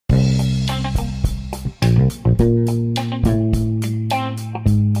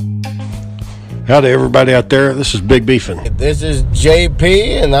Howdy, everybody out there. This is Big Beefin'. This is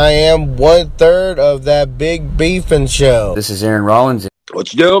JP, and I am 1/3 of that Big Beefin' show. This is Aaron Rollins.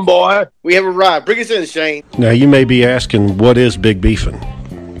 What you doing, boy? We have arrived. Bring us in, Shane. Now, you may be asking, what is Big Beefin'?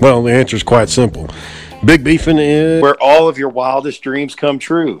 Well, the answer is quite simple. Big Beefin' is where all of your wildest dreams come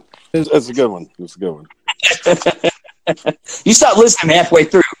true. That's a good one. That's a good one. You stopped listening halfway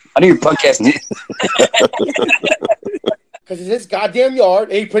through. I knew your podcast. Because it's his goddamn yard,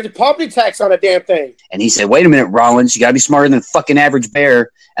 and he put the property tax on the damn thing. And he said, wait a minute, Rollins, you got to be smarter than a fucking average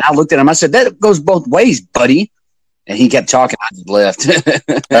bear. And I looked at him. I said, that goes both ways, buddy. And he kept talking. I just left.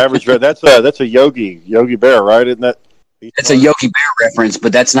 Average bear. That's a Yogi Bear, right? Isn't that? That's a Yogi Bear reference,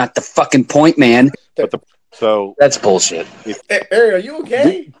 but that's not the fucking point, man. So that's bullshit. Hey, Aaron, are you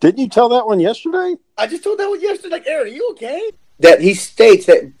okay? Didn't you tell that one yesterday? I just told that one yesterday. Like, Aaron, are you okay? That he states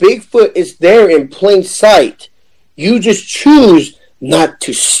that Bigfoot is there in plain sight. You just choose not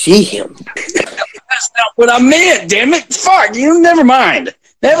to see him. That's not what I meant, damn it. Fuck, you never mind.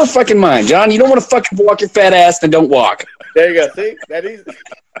 Never fucking mind, John. You don't want to fucking walk your fat ass, then don't walk. There you go. See? That easy.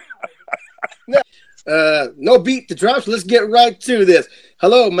 No beat to drop, so let's get right to this.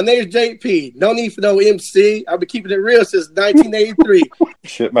 Hello, my name is JP. No need for no MC. I've been keeping it real since 1983.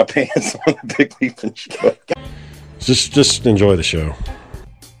 Shit my pants on the Big Beefin' show. just enjoy the show.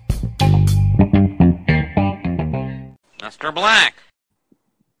 Mr. Black.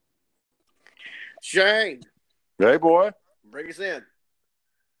 Shane. Hey, boy. Bring us in.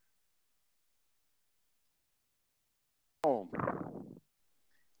 Home.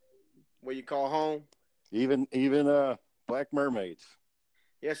 What you call home? Even Black Mermaids.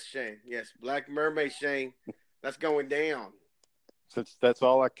 Yes, Shane. Yes, Black Mermaid, Shane. That's going down. Since that's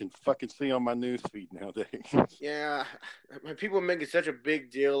all I can fucking see on my news feed nowadays. Yeah, people are making such a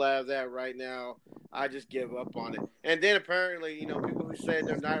big deal out of that right now. I just give up on it. And then apparently, people who said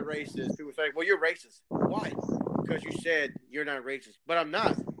they're not racist, people say, well, you're racist. Why? Because you said you're not racist. But I'm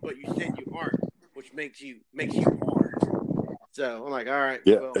not. But you said you aren't, which makes you are. So I'm like, all right.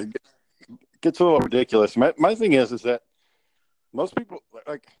 Yeah, well. it gets a little ridiculous. My thing is that most people,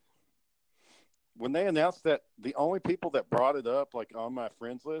 like, when they announced that, the only people that brought it up, like on my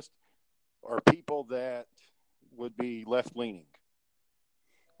friends list, are people that would be left-leaning.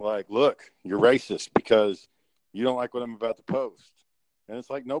 Like, look, you're racist because you don't like what I'm about to post. And it's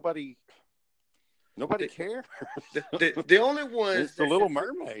like nobody cares. The only ones it's the Little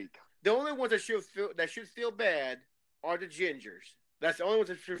Mermaid. The only ones that should feel bad are the gingers. That's the only ones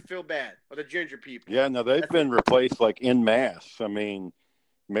that should feel bad are the ginger people. Yeah, no, they've been replaced like en masse. I mean,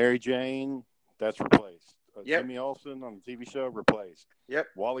 Mary Jane, that's replaced. Yep. Jimmy Olsen on the TV show, replaced. Yep.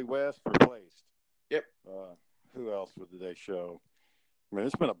 Wally West, replaced. Yep. Who else did they show? I mean,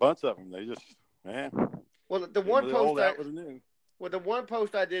 there's been a bunch of them. They just, Well, the one post the one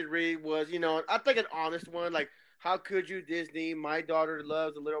post I did read was, I think an honest one, like, how could you, Disney? My daughter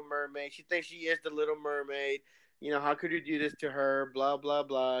loves the Little Mermaid. She thinks she is the Little Mermaid. How could you do this to her? Blah, blah,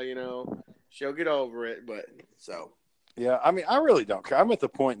 blah. She'll get over it. But so. Yeah, I mean, I really don't care. I'm at the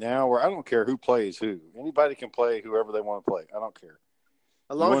point now where I don't care who plays who. Anybody can play whoever they want to play. I don't care.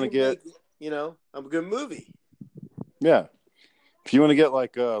 As long as you make, a good movie. Yeah. If you want to get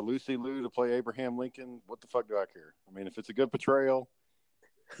like Lucy Liu to play Abraham Lincoln, what the fuck do I care? I mean, if it's a good portrayal,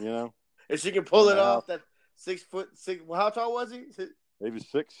 If she can pull it off, that 6'6", well, how tall was he? Maybe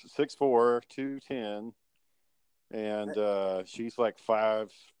 6'4", 210. And she's like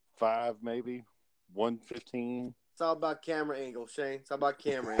 5'5", maybe 115. It's all about camera angle, Shane. It's all about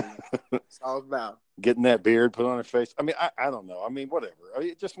camera angle. It's all about getting that beard put on her face. I mean, I don't know. I mean, whatever.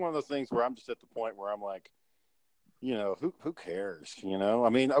 It's just one of those things where I'm just at the point where I'm like, who cares? I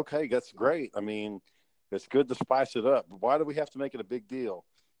mean, okay, that's great. I mean, it's good to spice it up. But why do we have to make it a big deal?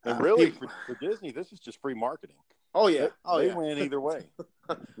 And really, for Disney, this is just free marketing. Oh yeah, they win either way.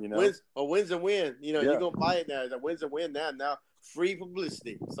 Wins a win. You're gonna buy it now. That wins a win now. Now free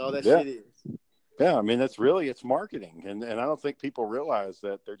publicity. That's all that shit is. Yeah, I mean it's marketing, and I don't think people realize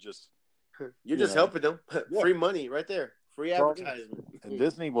that they're just you're just helping them. Free money right there. Free advertisement. And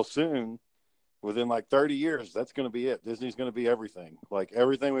Disney will soon, within like 30 years, that's going to be it. Disney's going to be everything. Like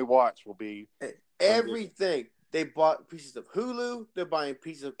everything we watch will be everything. They bought pieces of Hulu. They're buying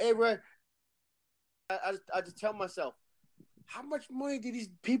pieces of everything. I just tell myself, how much money do these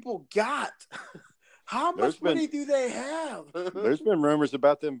people got? How much money do they have? There's been rumors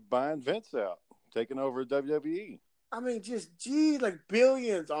about them buying Vince out, taking over WWE. I mean, like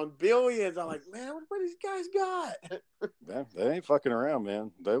billions on billions. I'm like, man, what these guys got? They ain't fucking around,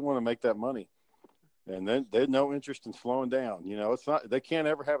 man. They want to make that money. And then they have no interest in slowing down. It's not, they can't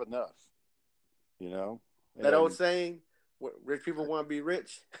ever have enough. That old saying, rich people want to be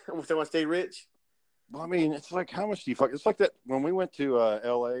rich. They want to stay rich. Well, I mean, it's like, how much do you fuck? It's like that when we went to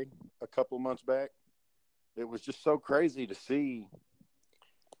L.A. a couple of months back. It was just so crazy to see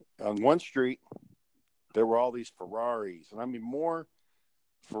on one street there were all these Ferraris, and I mean more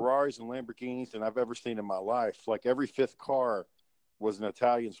Ferraris and Lamborghinis than I've ever seen in my life. Like every fifth car was an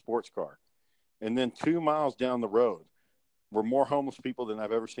Italian sports car, and then 2 miles down the road were more homeless people than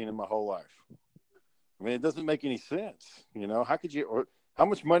I've ever seen in my whole life. I mean, it doesn't make any sense. You know, how could you? Or how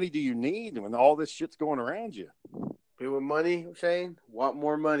much money do you need when all this shit's going around you? People with money, Shane, want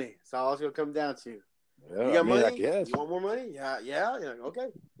more money. That's all it's gonna come down to. Yeah, You got money? I guess. You want more money? Yeah. Okay.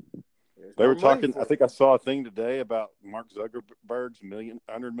 They were talking. I think I saw a thing today about Mark Zuckerberg's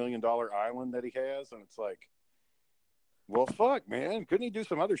 $100 million island that he has, and it's like, well, fuck, man, couldn't he do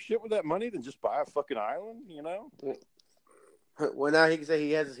some other shit with that money than just buy a fucking island? You know? Well, now he can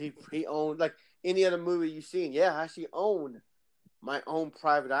say he owned, like any other movie you've seen. Yeah, I actually own my own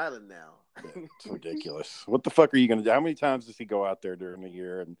private island now. It's ridiculous. What the fuck are you going to do? How many times does he go out there during the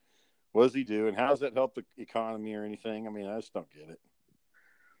year, and what does he do, and how does that help the economy or anything? I mean, I just don't get it.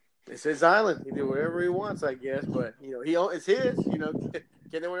 It's his island. He do whatever he wants, I guess. But it's his.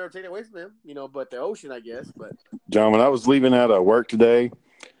 Can't no one ever take it away from him. But the ocean, I guess. But John, when I was leaving out of work today,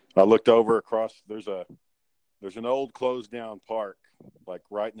 I looked over across. There's an old closed down park, like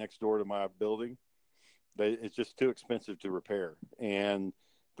right next door to my building. It's just too expensive to repair, and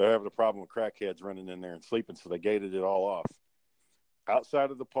they're having a problem with crackheads running in there and sleeping, so they gated it all off. Outside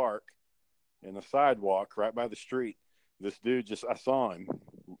of the park, in the sidewalk right by the street, this dude I saw him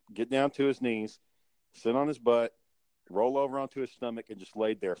get down to his knees, sit on his butt, roll over onto his stomach, and just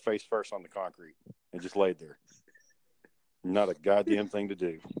laid there face first on the concrete and just laid there. Not a goddamn thing to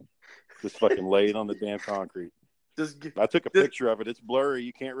do. Just fucking laid on the damn concrete. I took a picture of it. It's blurry.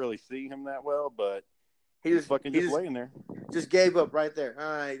 You can't really see him that well, but he's just laying there. Just gave up right there.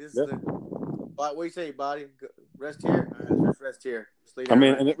 All right, this is what do you say, body? Rest here. All right, let's rest here. I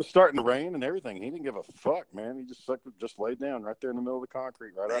mean, and it was starting to rain and everything. He didn't give a fuck, man. He just laid down right there in the middle of the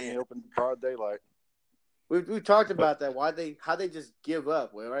concrete, right out in the open broad daylight. We talked about that. How they just give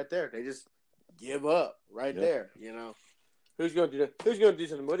up? Well, right there, they just give up right there. Who's gonna do that? Who's gonna do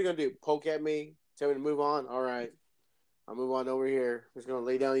something? What are you gonna do? Poke at me? Tell me to move on? All right, I'll move on over here. Who's gonna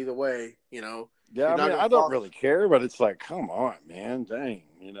lay down either way? Yeah, I mean, I don't really care, but it's like, come on, man, dang,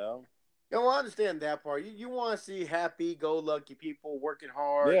 I understand that part. You want to see happy-go-lucky people working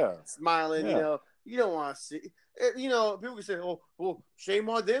hard, smiling. Yeah. You don't want to see. People can say, "Oh, well, shame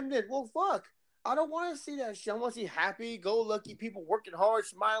on them." Then, well, fuck. I don't want to see that shit. I want to see happy-go-lucky people working hard,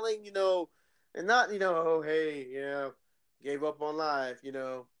 smiling. And not, oh, hey, gave up on life.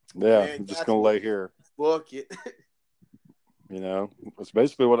 Yeah, I'm just gonna lay here. Book it. It's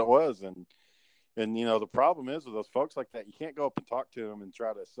basically what it was, and the problem is with those folks like that, you can't go up and talk to them and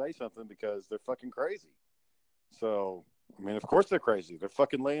try to say something because they're fucking crazy. So, I mean, of course they're crazy. They're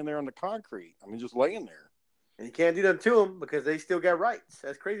fucking laying there on the concrete. I mean, just laying there. And you can't do that to them because they still got rights.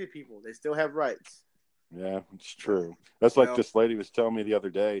 That's crazy people. They still have rights. Yeah, it's true. That's like this lady was telling me the other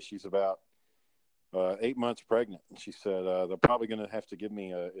day. She's about 8 months pregnant. And she said they're probably going to have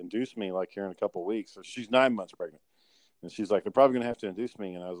to induce me like here in a couple of weeks. So she's 9 months pregnant. And she's like, they're probably going to have to induce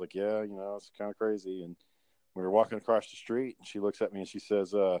me. And I was like, yeah, it's kind of crazy. And we were walking across the street, and she looks at me and she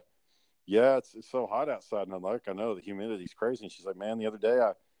says, yeah, it's so hot outside. And I'm like, I know, the humidity's crazy. And she's like, man, the other day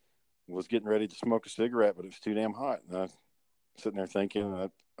I was getting ready to smoke a cigarette, but it was too damn hot. And I was sitting there thinking, and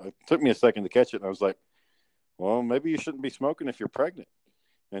it took me a second to catch it. And I was like, well, maybe you shouldn't be smoking if you're pregnant.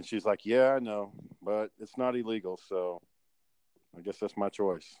 And she's like, yeah, I know, but it's not illegal. So I guess that's my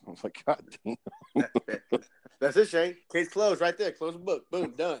choice. I was like, God damn. That's it, Shane. Case closed right there. Close the book.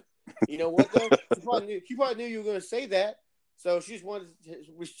 Boom, done. You know what, though? She probably knew you were going to say that. So she just wanted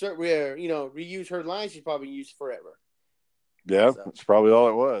to reuse her line. She's probably used forever. Yeah, that's probably all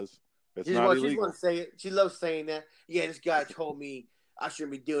it was. It's not illegal. She's going to say it. She loves saying that. Yeah, this guy told me I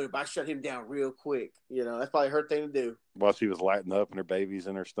shouldn't be doing it, but I shut him down real quick. That's probably her thing to do. While she was lighting up and her baby's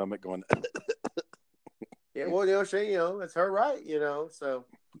in her stomach going. Yeah, well, Shane, that's her right, so.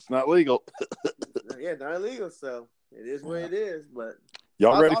 It's not legal. Yeah, not illegal, so it is what it is. But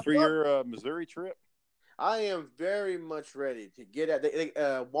y'all ready for your Missouri trip? I am very much ready to get at.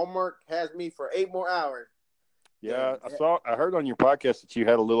 Walmart has me for 8 more hours. Yeah, I heard on your podcast that you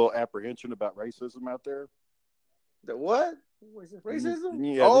had a little apprehension about racism out there. The what? Was it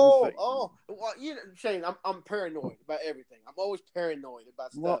racism? Yeah, well, Shane, I'm paranoid about everything. I'm always paranoid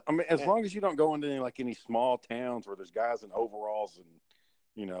about stuff. Well, I mean, as long as you don't go into any small towns where there's guys in overalls and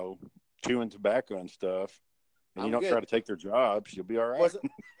chewing tobacco and stuff, and you don't try to take their jobs, you'll be all right.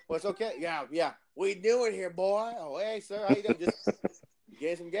 What's okay? Yeah. What you doing here, boy? Oh, hey, sir, how you doing?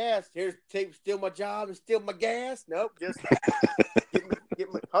 Get some gas. Here's take steal my job and steal my gas. Nope, just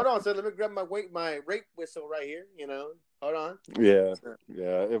get my. Hold on, so let me grab my rape whistle right here. Hold on. Yeah.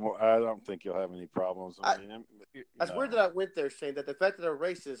 I don't think you'll have any problems. That's weird that I went there, Shane. That the fact that they're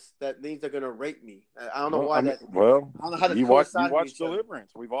racist, that means they're gonna rape me. I don't know Well, why I mean, that. well, I don't know how to you watch coincide with each other.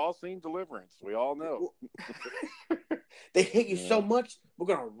 Deliverance. We've all seen Deliverance. We all know. They hate you so much, we're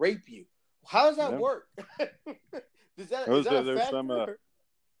gonna rape you. How does that work? Is that a factor?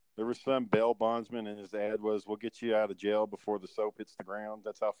 There was some bail bondsman, and his ad was, "We'll get you out of jail before the soap hits the ground."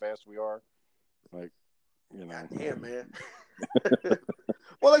 That's how fast we are. Like, God damn, man.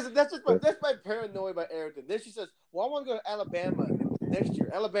 Well, like, that's my paranoia about everything. Then she says, "Well, I want to go to Alabama next year."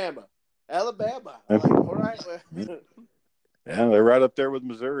 Alabama. I'm like, all right. Yeah, they're right up there with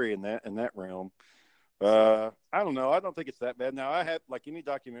Missouri in that realm. I don't know. I don't think it's that bad. Now, I have, like any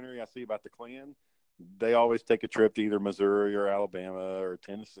documentary I see about the Klan, they always take a trip to either Missouri or Alabama or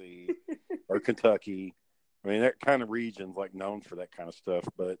Tennessee or Kentucky. I mean, that kind of region's like known for that kind of stuff.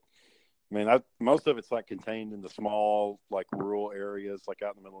 But I mean, most of it's like contained in the small, like rural areas, like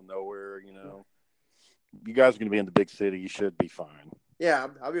out in the middle of nowhere. You guys are going to be in the big city. You should be fine. Yeah,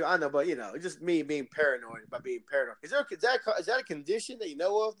 I know, but it's just me being paranoid about being paranoid. Is that a condition that you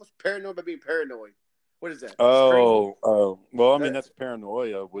know of? What's paranoid by being paranoid? What is that? Oh. Well, I mean, that's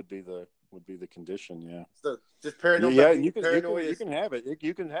paranoia would be the condition. Yeah. So just paranoid. Yeah, you can have it. It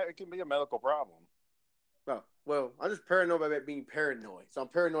can be a medical problem. Oh, well, I'm just paranoid about being paranoid. So I'm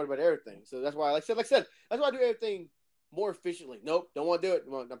paranoid about everything. So that's why, like I said, that's why I do everything more efficiently. Nope, don't want to do it.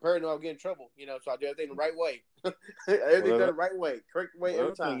 I'm paranoid I'll get in trouble. So I do everything the right way. Everything done the right way, correct way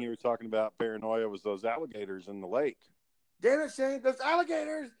every time. The thing you were talking about paranoia was those alligators in the lake. Damn it, Shane! Those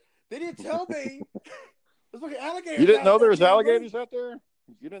alligators. They didn't tell me. There's fucking alligators. You didn't know there was alligators out there?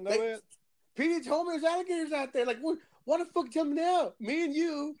 You didn't know that? Petey told me there's alligators out there. Like, what the fuck tell me now? Me and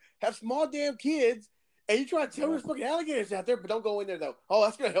you have small damn kids, and you try to tell me there's fucking alligators out there, but don't go in there though. Oh,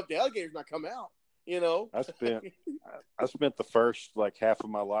 that's gonna help the alligators not come out. I spent the first like half of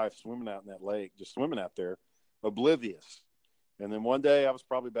my life swimming out in that lake, just swimming out there, oblivious. And then one day I was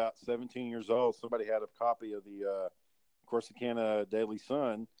probably about 17 years old. Somebody had a copy of the Corsicana Daily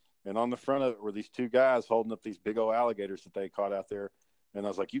Sun, and on the front of it were these two guys holding up these big old alligators that they caught out there. And I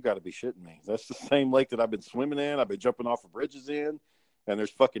was like, you got to be shitting me. That's the same lake that I've been swimming in. I've been jumping off of bridges in, and there's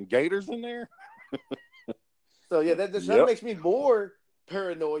fucking gators in there. So, yeah, that makes me more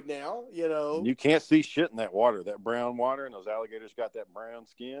paranoid now, You can't see shit in that water, that brown water, and those alligators got that brown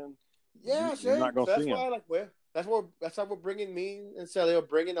skin. Yeah, you're not going to see them. That's how we're bringing me and Sally are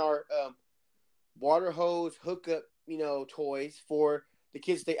bringing our water hose hookup, toys for the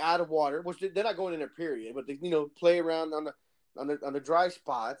kids to stay out of water, which they're not going in their period, but they, play around on the dry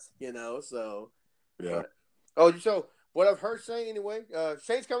spots, so. Yeah. So what I've heard Shane anyway,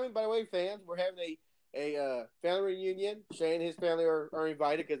 Shane's coming, by the way, fans. We're having a family reunion. Shane and his family are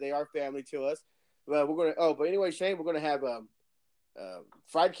invited because they are family to us. But but anyway, Shane, we're gonna have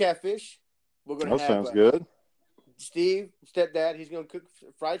fried catfish. We're gonna have sounds good. Steve, stepdad, he's gonna cook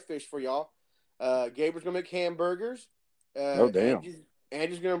fried fish for y'all. Gabriel's gonna make hamburgers. Damn.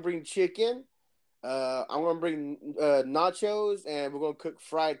 Andrew's gonna bring chicken. I'm gonna bring nachos, and we're gonna cook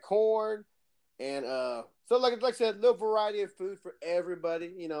fried corn, and so like I said, a little variety of food for everybody.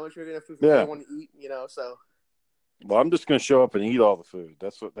 I'm sure you're gonna have food for everyone to eat. So. Well, I'm just gonna show up and eat all the food.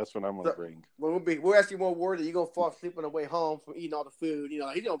 That's what I'm gonna bring. We're actually more worried that you're gonna fall asleep on the way home from eating all the food. He's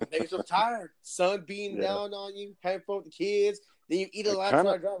gonna make yourself tired. Sun beating down on you, having fun with the kids. Then you eat a lot trying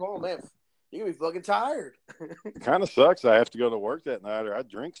to drive home, man. You're gonna be fucking tired. It kind of sucks. I have to go to work that night, or I'd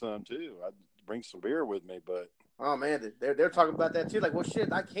drink some too. I'd bring some beer with me, but oh man, they're talking about that too. Like, well,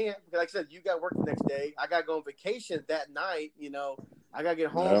 shit, I can't because, like I said, you got to work the next day. I gotta go on vacation that night. I gotta get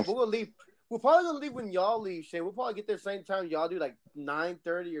home. Yeah. We're gonna leave. We're probably gonna leave when y'all leave, Shane. We'll probably get there same time y'all do, like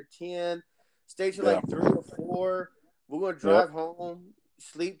 9:30 or 10. Stay till like 3 or 4. We're gonna drive home,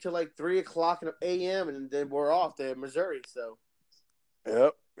 sleep till like 3 o'clock a.m. and then we're off to Missouri. So.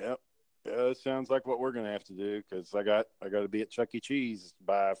 Yep. Yeah, it sounds like what we're gonna have to do because I got to be at Chuck E. Cheese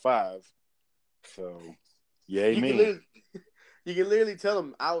by 5. So, yay me. You can literally tell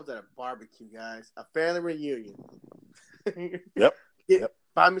them I was at a barbecue, guys, a family reunion. Yep.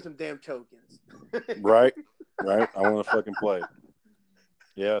 Buy me some damn tokens. Right. I want to fucking play.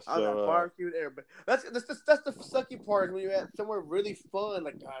 Yeah, so I'm at barbecue with everybody. That's the sucky part when you're at somewhere really fun.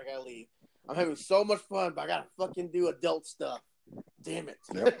 Like, I gotta leave. I'm having so much fun, but I gotta fucking do adult stuff. Damn it.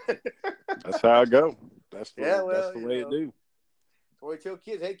 Yep. That's how I go. That's the way it do. So we tell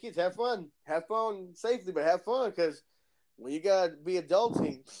kids, hey kids, have fun safely, but have fun because when you gotta be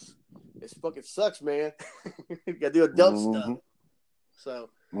adulting, it fucking sucks, man. You gotta do adult stuff. So,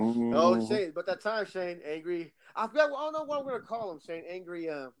 Mm-hmm. Shane, but that time, Shane, angry. I forgot. I don't know what I'm gonna call him, Shane. Angry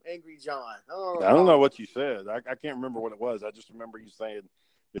John. I don't know what you said. I can't remember what it was. I just remember you saying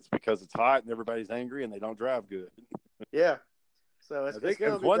it's because it's hot and everybody's angry and they don't drive good. Yeah. So it's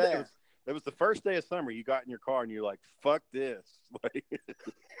gonna be bad. It was the first day of summer. You got in your car and you're like, "Fuck this!" Like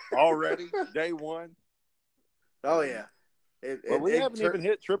already day one. Oh yeah. We haven't even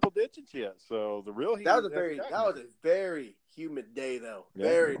hit triple digits yet. So the real heat. That was a very humid day, though. Yeah.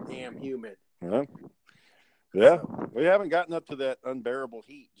 Very damn humid. Yeah, we haven't gotten up to that unbearable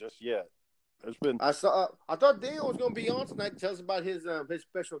heat just yet. There's been. I thought Dale was going to be on tonight to tell us about his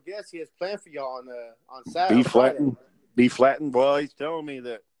special guest he has planned for y'all on Saturday. B Flatten. Well, he's telling me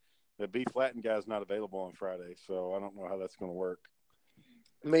that the B Flatten guy's not available on Friday, so I don't know how that's going to work.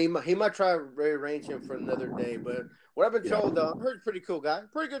 I mean, he might try to rearrange him for another day, but what I've been told, though, I heard he's a pretty cool guy.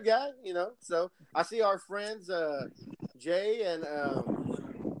 Pretty good guy, you know. So I see our friends Jay and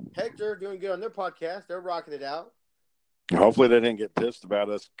Hector doing good on their podcast. They're rocking it out. Hopefully they didn't get pissed about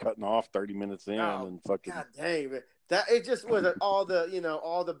us cutting off 30 minutes in and fucking. God dang it! It just was all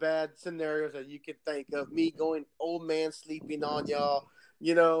the bad scenarios that you could think of. Me going old man sleeping on y'all,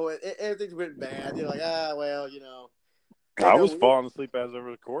 everything's went bad. You're like, well, I was falling asleep as I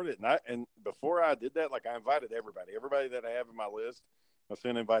recorded, and before I did that, like I invited everybody that I have in my list. I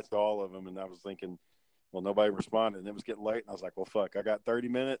sent invites to all of them, and I was thinking, well, nobody responded, and it was getting late, and I was like, well, fuck, I got 30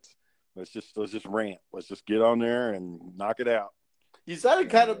 minutes. Let's just rant. Let's just get on there and knock it out. You sounded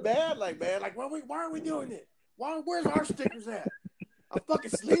kind of bad, why are we doing it? Where's our stickers at? I'm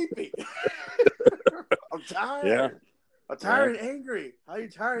fucking sleepy. I'm tired. Yeah. I'm tired and angry. How are you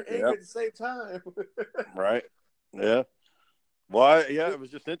tired and angry at the same time? Right. Yeah. Well, it was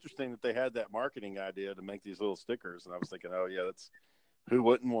just interesting that they had that marketing idea to make these little stickers, and I was thinking, oh yeah, that's who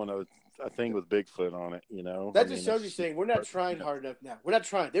wouldn't want a thing with Bigfoot on it, That just shows you saying we're not trying hard enough now. We're not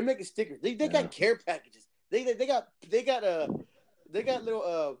trying. They're making stickers. They got care packages. They got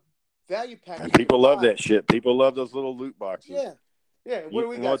little value packages. And people love that shit. People love those little loot boxes. Yeah. Yeah. What do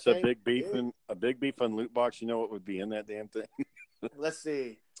we got? A big beef and loot box? You know what would be in that damn thing? Let's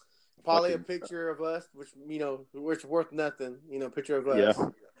see. Probably a picture of us, which which worth nothing. Picture of us. Yeah,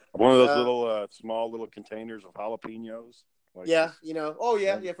 one of those little small little containers of jalapenos. For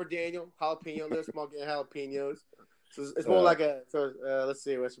Daniel, jalapeno. Little small jalapenos. So it's more like a. So let's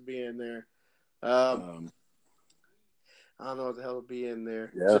see what should be in there. I don't know what the hell would be in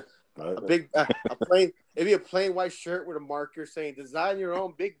there. Yeah. A plain, it'd be a plain white shirt with a marker saying "Design your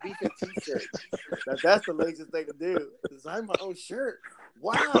own Big Beefin' T-shirt." That's the laziest thing to do. Design my own shirt.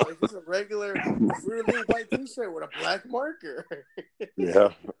 Wow, it's just a regular really white T-shirt with a black marker. Yeah,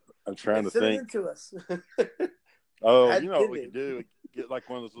 I'm trying to think. Send it into us. What we could do? Get like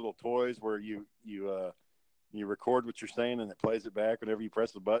one of those little toys where you record what you're saying and it plays it back whenever you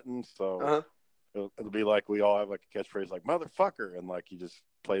press the button. So it'll be like we all have like a catchphrase like "motherfucker" and like you just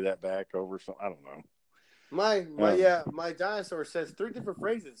play that back over something. I don't know. My dinosaur says 3 different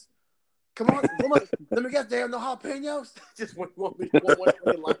phrases. Come on, let me guess. They have no jalapenos. Just one line.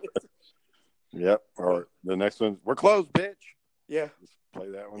 Yep. Or the next one, we're closed, bitch. Yeah. Just play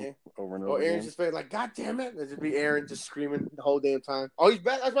that one over and over. Or Aaron's just like, God damn it! It'd just be Aaron just screaming the whole damn time. Oh, he's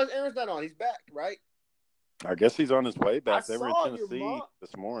back. That's why Aaron's not on. He's back, right? I guess he's on his way back. They were in Tennessee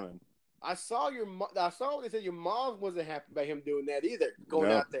this morning. I saw what they said. Your mom wasn't happy about him doing that either.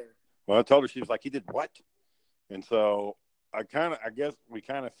 Going out there. Well, I told her, she was like, he did what? And so I guess we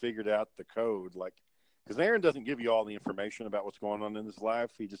kind of figured out the code, like, because Aaron doesn't give you all the information about what's going on in his life.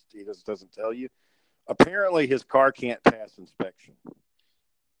 He just doesn't tell you. Apparently, his car can't pass inspection.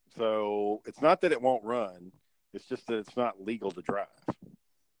 So it's not that it won't run. It's just that it's not legal to drive.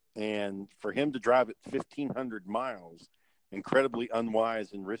 And for him to drive at 1,500 miles, incredibly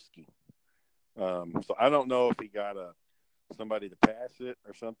unwise and risky. So I don't know if he got somebody to pass it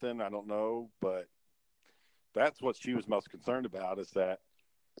or something. I don't know, but that's what she was most concerned about is that,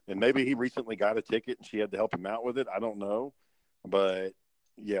 and maybe he recently got a ticket and she had to help him out with it. I don't know, but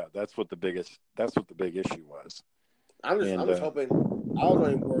yeah, that's what the big issue was. I'm just hoping. I was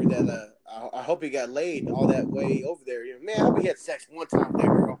only worried that I hope he got laid all that way over there. Man, I hope he had sex one time with that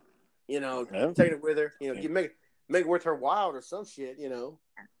girl. Taking it with her. You make it worth her while or some shit.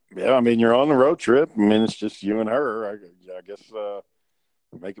 Yeah, I mean, you're on the road trip. I mean, it's just you and her. I guess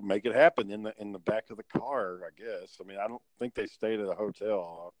make it happen in the back of the car. I guess. I mean, I don't think they stayed at a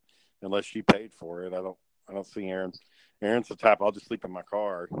hotel unless she paid for it. I don't see Aaron. Aaron's the type, I'll just sleep in my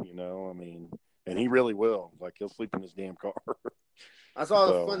car. I mean, and he really will. Like he'll sleep in his damn car. I saw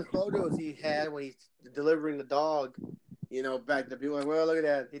the fun photos he had when he's delivering the dog You know, back to people like, well, look at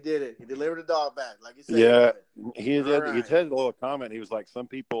that. He did it. He delivered the dog back, like you said. Yeah, he did. All right. He had a little comment. He was like, "Some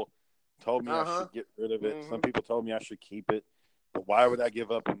people told me I Uh-huh. should get rid of it. Mhm. Some people told me I should keep it. But why would I give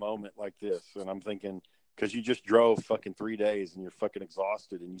up a moment like this?" And I'm thinking, because you just drove fucking 3 days and you're fucking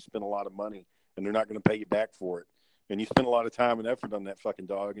exhausted and you spent a lot of money and they're not going to pay you back for it. And you spent a lot of time and effort on that fucking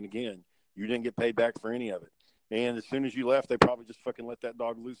dog. And again, you didn't get paid back for any of it. And as soon as you left, they probably just fucking let that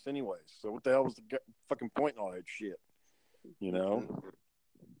dog loose anyways. So what the hell was the fucking point in all that shit? You know?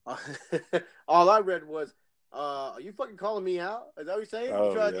 All I read was, are you fucking calling me out? Is that what you're saying? Oh,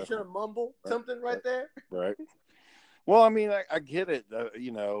 you trying yeah. to mumble something right there? Right. Well, I mean, I get it.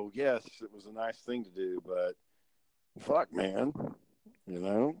 You know, yes, it was a nice thing to do, but fuck, man. You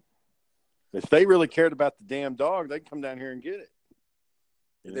know? If they really cared about the damn dog, they'd come down here and get it.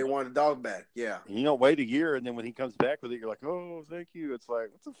 You They know? want the dog back. Yeah. And you don't wait a year, and then when he comes back with it, you're like, "Oh, thank you." It's like,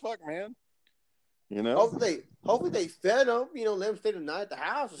 what the fuck, man? You know? Hopefully they fed him. You know, let him stay the night at the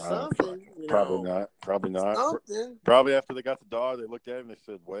house or something. You Probably know? not. Probably not. Something. Probably after they got the dog, they looked at him and they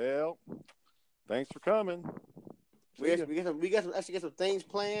said, "Well, thanks for coming." We actually got some things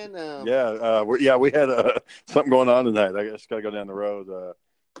planned. We had something going on tonight. I just got to go down the road.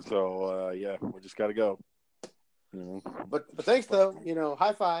 Yeah, we just got to go. You know? But thanks though. You know,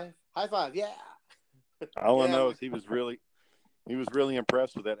 high five, yeah. All I Yeah. know is he was really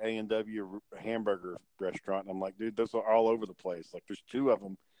impressed with that A&W hamburger restaurant. And I'm like, dude, those are all over the place. Like, there's two of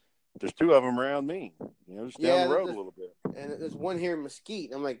them. There's two of them around me. You know, just down the road a little bit. And there's one here in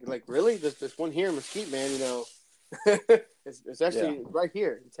Mesquite. I'm like really? There's one here in Mesquite, man. You know, it's actually right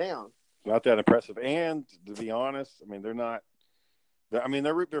here in town. Not that impressive. And to be honest, I mean, they're not. I mean,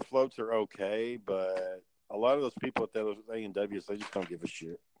 their root beer floats are okay, but a lot of those people at those A&Ws, they just don't give a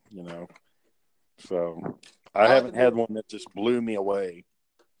shit. You know. So I haven't had one that just blew me away.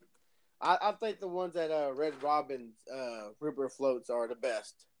 I think the ones at Red Robin's root beer floats are the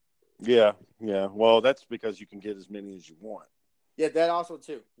best. Yeah. Well, that's because you can get as many as you want. Yeah, that also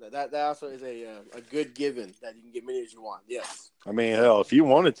too. That also is a good given that you can get many as you want. Yes. I mean, hell, if you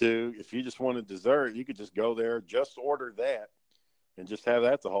wanted to, if you just wanted dessert, you could just go there, just order that, and just have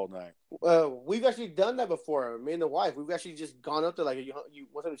that the whole night. We've actually done that before. Me and the wife, we've actually just gone up there like, you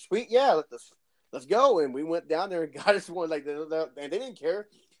want something sweet? Yeah, let's go. And we went down there and got us one and they didn't care.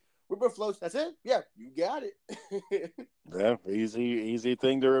 River floats. That's it. Yeah, you got it. Yeah, easy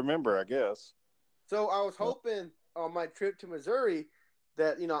thing to remember, I guess. So I was hoping on my trip to Missouri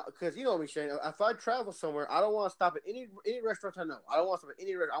that, you know, because you know me, Shane, if I travel somewhere, I don't want to stop at any restaurants I know. I don't want to stop at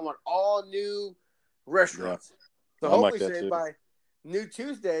any restaurant. I want all new restaurants. Yeah. So hopefully, Shane, by New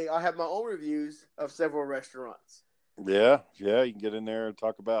Tuesday, I'll have my own reviews of several restaurants. Yeah, you can get in there and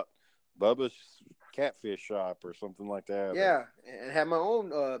talk about Bubba's Catfish Shop or something like that. Yeah, and have my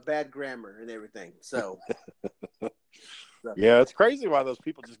own bad grammar and everything. So, yeah, it's crazy why those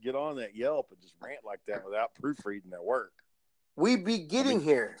people just get on that Yelp and just rant like that without proofreading their work. We be getting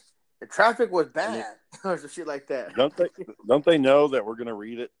here. The traffic was bad or some shit like that. Don't they know that we're going to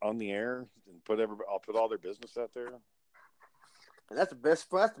read it on the air and I'll put all their business out there? And that's the best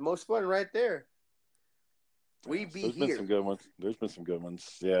fun. That's the most fun right there. There's been some good ones. There's been some good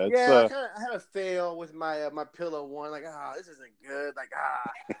ones. Yeah. I had a fail with my my pillow one. Like, this isn't good. Like,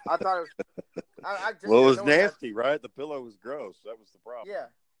 I thought it was. It was nasty, right? The pillow was gross. That was the problem.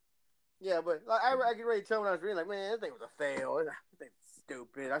 Yeah, but like, I get ready to tell when I was reading, like, man, this thing was a fail. This thing's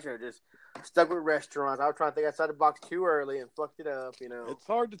stupid. I should have just stuck with restaurants. I was trying to think outside the box too early and fucked it up. You know, it's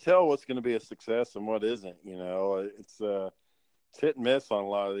hard to tell what's going to be a success and what isn't. You know, it's hit and miss on a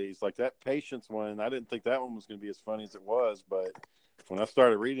lot of these. Like that Patience one, I didn't think that one was going to be as funny as it was, but when I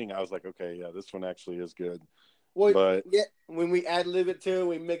started reading, I was like, okay, yeah, this one actually is good. Well, but yeah, when we ad-lib it too,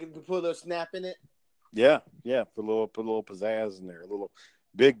 we put a little snap in it. Yeah, put a little pizzazz in there, a little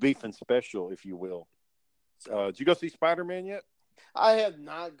big beef and special, if you will. Did you go see Spider-Man yet? I have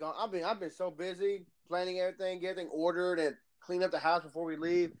not gone. I've been so busy planning everything, getting ordered, and clean up the house before we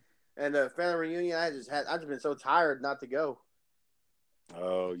leave. And the family reunion, I've just been so tired not to go.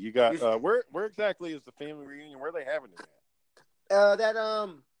 Oh, you got where exactly is the family reunion? Where are they having it at?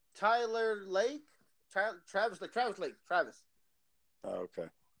 Tyler Lake, Travis Lake. Oh, okay.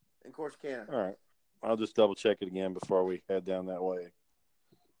 In Corsicana. All right, I'll just double check it again before we head down that way.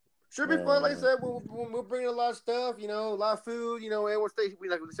 Should be fun. Like I said, we're bringing a lot of stuff. You know, a lot of food. You know, everyone stays.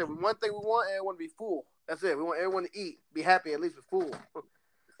 Like we said, one thing we want everyone to be full. That's it. We want everyone to eat, be happy, at least be full.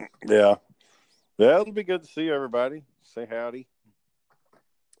 Yeah, it'll be good to see everybody. Say howdy.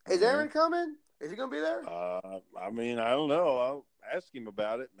 Is Aaron coming? Is he gonna be there? I mean, I don't know. I'll ask him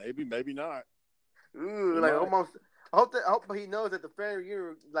about it. Maybe not. Ooh, like I hope he knows that the family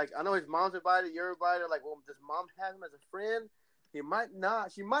reunion, like, I know his mom's invited, you're invited. Like, well, does mom have him as a friend? He might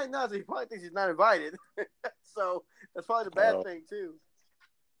not. She might not. So he probably thinks he's not invited. So that's probably the bad thing too.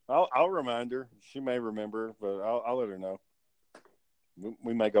 I'll remind her. She may remember, but I'll let her know.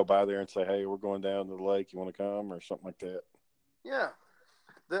 We may go by there and say, "Hey, we're going down to the lake. You want to come?" or something like that. Yeah.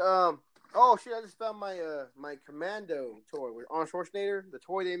 The oh shit! I just found my my Commando toy with Arnold Schwarzenegger, the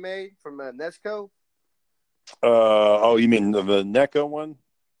toy they made from Nesco. Oh, you mean the NECA one?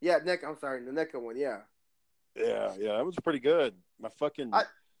 Yeah, NECA. I'm sorry, the NECA one. Yeah. Yeah, that was pretty good. My fucking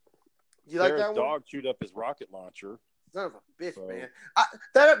you like Sarah's that one? dog chewed up his rocket launcher. Son of a bitch, man.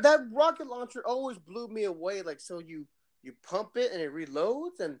 That rocket launcher always blew me away. Like, so you pump it and it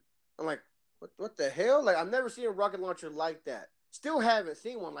reloads, and I'm like, what the hell? Like, I've never seen a rocket launcher like that. Still haven't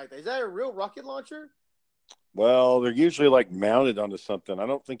seen one like that. Is that a real rocket launcher? Well, they're usually like mounted onto something. I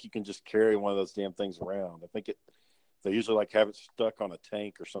don't think you can just carry one of those damn things around. I think they usually like have it stuck on a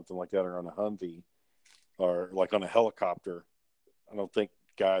tank or something like that, or on a Humvee, or like on a helicopter. I don't think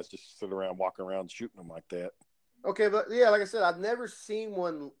guys just sit around, walking around shooting them like that. Okay, but yeah, like I said, I've never seen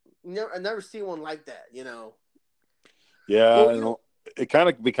one. I've never seen one like that. Yeah, Well, it kind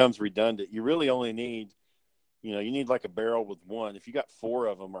of becomes redundant. You really only need, you need like a barrel with one. If you got 4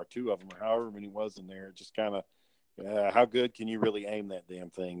 of them or 2 of them or however many was in there, it just kind of, how good can you really aim that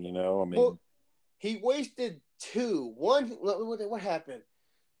damn thing? I mean, well, he wasted 2. One, what happened?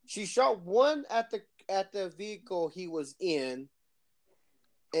 She shot one at the vehicle he was in,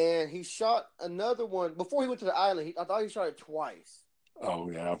 and he shot another one before he went to the island. I thought he shot it twice.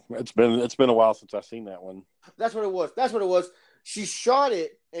 Oh yeah, it's been a while since I've seen that one. That's what it was. She shot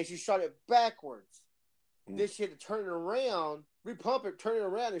it, and she shot it backwards. Then she had to turn it around, repump it, turn it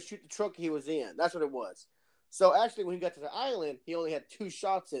around, and shoot the truck he was in. That's what it was. So actually, when he got to the island, he only had 2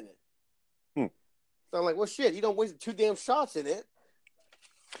 shots in it. So I'm like, well, shit, you don't waste 2 damn shots in it.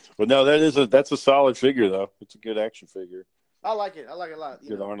 Well, no, that's a solid figure though. It's a good action figure. I like it. I like it a lot.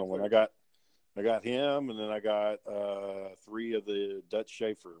 Good Arnold one. I got him, and then I got 3 of the Dutch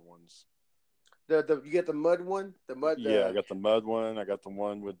Schaefer ones. You get the mud one. Yeah, I got the mud one. I got the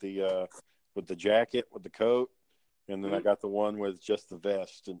one with the jacket with the coat, and then I got the one with just the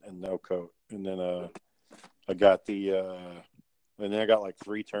vest and no coat. And then I got and then I got like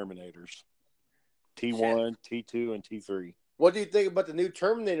 3 Terminators, T1, T2, and T3. What do you think about the new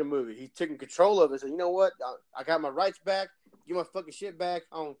Terminator movie? He's taking control of it. So, you know what? I got my rights back. Give my fucking shit back.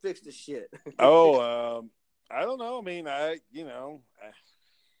 I'm gonna fix this shit. I don't know. I mean,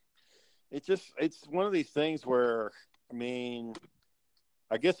 it's one of these things where, I mean,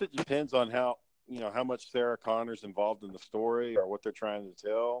 I guess it depends on how much Sarah Connor's involved in the story or what they're trying to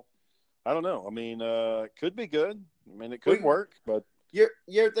tell. I don't know. I mean, it could be good. I mean, it could work, but you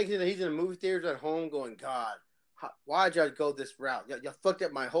ever thinking that he's in the movie theaters at home going, God, why'd y'all go this route? Y'all fucked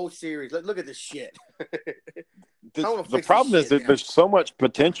up my whole series. Look at this shit. The problem is that there's so much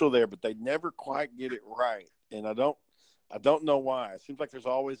potential there, but they never quite get it right, and I don't know why. It seems like there's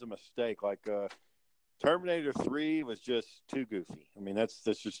always a mistake. Like Terminator 3 was just too goofy. I mean, that's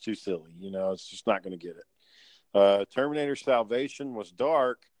just too silly. It's just not going to get it. Terminator Salvation was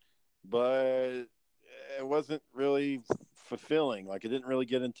dark, but it wasn't really fulfilling. Like, it didn't really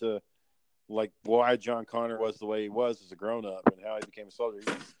get into like why John Connor was the way he was as a grown up and how he became a soldier.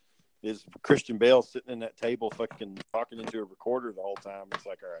 Is Christian Bale sitting in that table fucking talking into a recorder the whole time? It's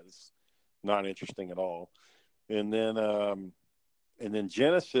like, all right, this is not interesting at all. And then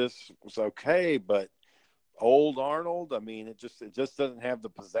Genesis was okay, but old Arnold, I mean, it just doesn't have the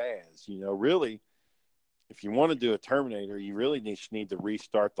pizzazz. Really, if you want to do a Terminator, you really need to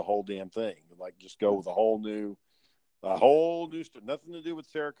restart the whole damn thing. Like, just go with a whole new story, nothing to do with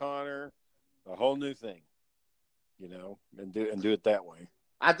Sarah Connor, a whole new thing, and do it that way.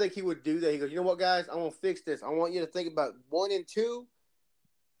 I think he would do that. He goes, you know what, guys? I want to fix this. I want you to think about 1 and 2.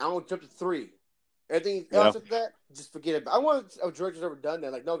 I want to jump to 3. Everything else after that, just forget it. I want a director's ever done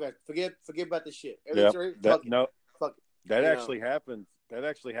that. Like, no, guys, forget about this shit. Fuck it. That actually happened. That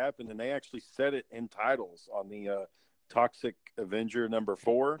actually happened, and they actually said it in titles on the Toxic Avenger number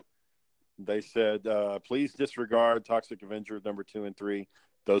 4. They said, please disregard Toxic Avenger number 2 and 3.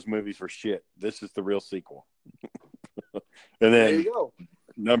 Those movies were shit. This is the real sequel. And then there you go.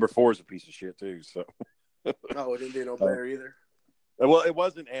 Number 4 is a piece of shit too. So, no, it didn't do no better either. Well, it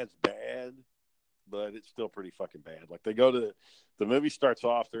wasn't as bad, but it's still pretty fucking bad. Like, they go to the movie starts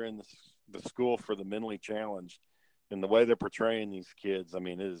off. They're in the school for the mentally challenged, and the way they're portraying these kids, I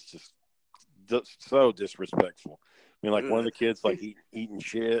mean, it is just so disrespectful. I mean, like one of the kids like eating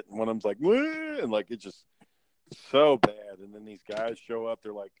shit, and one of them's like, wah! And like it's just so bad. And then these guys show up.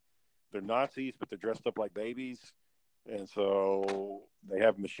 They're Nazis, but they're dressed up like babies. And so they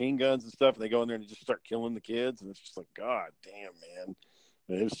have machine guns and stuff, and they go in there and just start killing the kids, and it's just like, God damn, man.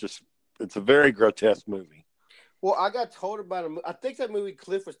 It's a very grotesque movie. Well, I got told about it. I think that movie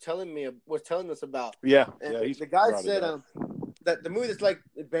Cliff was telling us about. Yeah, and yeah. The guy said that the movie is like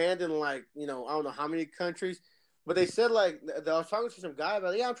banned in like I don't know how many countries, but they said like I was talking to some guy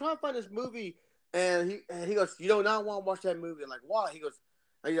about I'm trying to find this movie, and he goes, you do not want to watch that movie. I'm like, why? He goes,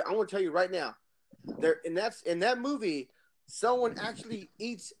 I want to tell you right now, in that movie, someone actually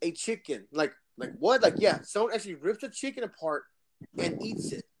eats a chicken. Like what? Like someone actually rips a chicken apart and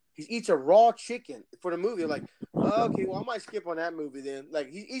eats it. He eats a raw chicken for the movie. Like, okay, well, I might skip on that movie then. Like,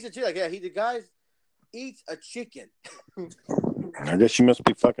 he eats a chicken. Like, the guy eats a chicken. I guess you must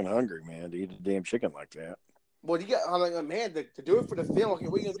be fucking hungry, man, to eat a damn chicken like that. Well, I'm like, man, to do it for the film, okay,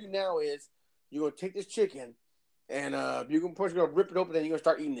 what you're going to do now is you're going to take this chicken and you're going to rip it open and you're going to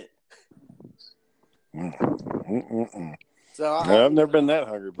start eating it. So I've never been that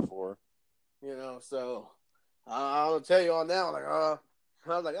hungry before. So I'll tell you all now,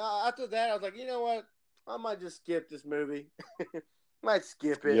 I was like, after that, I was like, you know what? I might just skip this movie. Might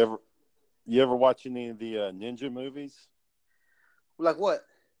skip it. You ever watch any of the ninja movies? Like what?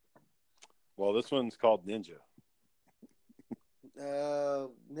 Well, this one's called Ninja.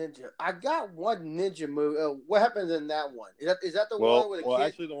 Ninja. I got one ninja movie. What happens in that one? Is that the one with the kid?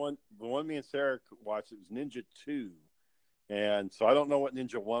 Actually, the one me and Sarah watched, it was Ninja 2. And so I don't know what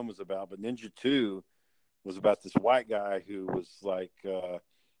Ninja 1 was about, but Ninja 2 was about this white guy who was like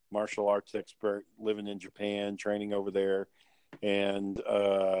martial arts expert living in Japan, training over there. And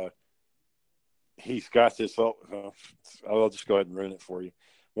he's got this, I'll just go ahead and ruin it for you.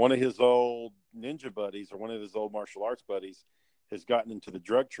 One of his old ninja buddies or one of his old martial arts buddies has gotten into the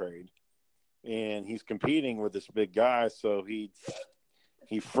drug trade, and he's competing with this big guy. So he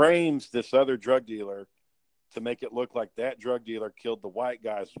frames this other drug dealer to make it look like that drug dealer killed the white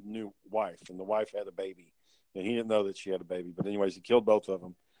guy's new wife, and the wife had a baby, and he didn't know that she had a baby. But anyways, he killed both of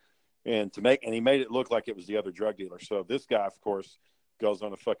them, and he made it look like it was the other drug dealer. So this guy, of course, goes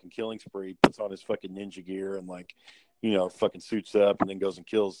on a fucking killing spree, puts on his fucking ninja gear, and fucking suits up, and then goes and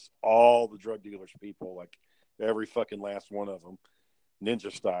kills all the drug dealers' people, like every fucking last one of them,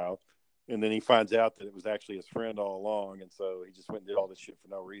 ninja style. And then he finds out that it was actually his friend all along, and so he just went and did all this shit for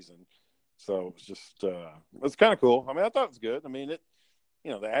no reason. So it was just, it's kind of cool. I mean, I thought it was good. I mean,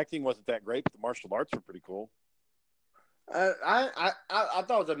 the acting wasn't that great, but the martial arts were pretty cool. I thought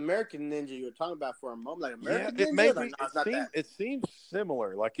it was American Ninja you were talking about for a moment. Like American Ninja? It seems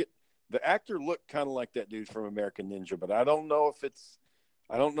similar. Like the actor looked kind of like that dude from American Ninja, but I don't know if it's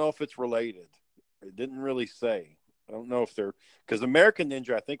related. It didn't really say. I don't know if because American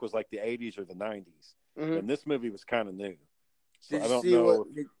Ninja, I think, was like the 80s or the 90s. Mm-hmm. And this movie was kind of new. So I don't know.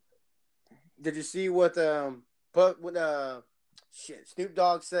 Did you see what Snoop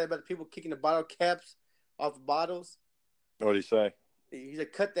Dogg said about the people kicking the bottle caps off the bottles? What did he say? He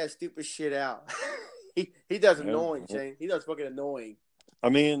said, "Cut that stupid shit out." he does annoying, Shane. He does fucking annoying. I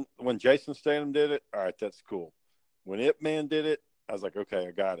mean, when Jason Statham did it, all right, that's cool. When Ip Man did it, I was like, okay,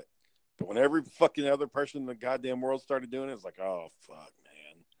 I got it. But when every fucking other person in the goddamn world started doing it, it's like, oh fuck, man.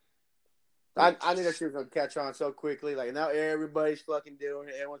 I knew that shit was gonna catch on so quickly. Like now, everybody's fucking doing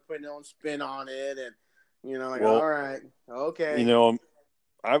it. Everyone's putting their own spin on it, and all right, okay.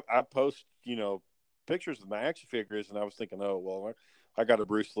 I post pictures of my action figures, and I was thinking, oh well, I got a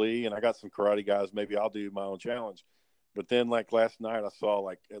Bruce Lee and I got some karate guys. Maybe I'll do my own challenge. But then, like last night, I saw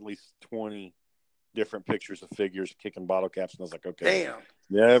like at least 20 different pictures of figures kicking bottle caps, and I was like, okay,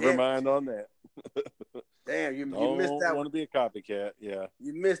 never mind on that. Damn, you missed that one. I want to be a copycat. Yeah,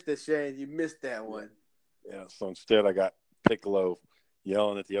 you missed it, Shane. You missed that one. Yeah. So instead, I got Piccolo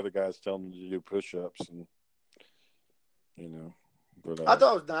yelling at the other guys, telling them to do push-ups, and But I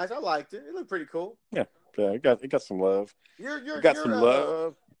thought it was nice. I liked it. It looked pretty cool. Yeah, it got some love.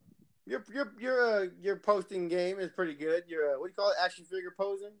 Love. Your posting game is pretty good. Your what do you call it? Action figure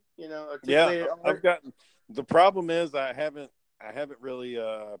posing. I've gotten. The problem is I haven't really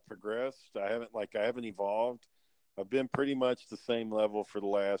progressed. I haven't evolved. I've been pretty much the same level for the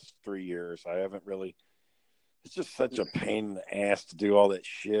last 3 years. I haven't really. It's just such a pain in the ass to do all that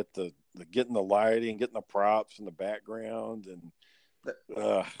shit. The getting the lighting, getting the props in the background, and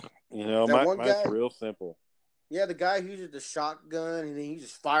mine's real simple. Yeah, the guy who uses the shotgun and he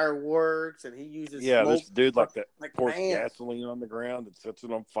uses fireworks and he uses this dude like pours gasoline on the ground and sets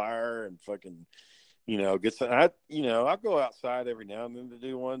it on fire and fucking gets it. I'll go outside every now and then to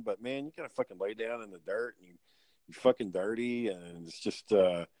do one, but man, you gotta fucking lay down in the dirt and you're fucking dirty, and it's just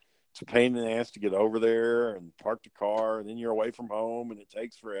it's a pain in the ass to get over there and park the car, and then you're away from home and it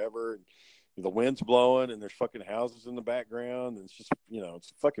takes forever. And the wind's blowing and there's fucking houses in the background. And it's just,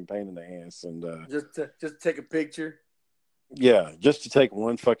 it's a fucking pain in the ass. And just take a picture. Yeah, just to take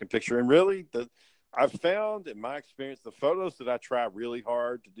one fucking picture. And really, I've found in my experience, the photos that I try really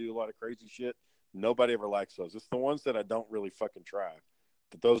hard to do a lot of crazy shit, nobody ever likes those. It's the ones that I don't really fucking try.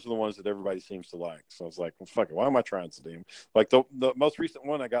 But those are the ones that everybody seems to like. So I was like, well, fuck it, why am I trying so damn? Like the most recent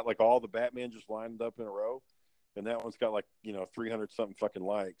one, I got like all the Batman just lined up in a row. And that one's got like, 300 something fucking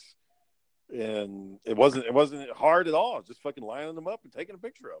likes. And it wasn't hard at all. Just fucking lining them up and taking a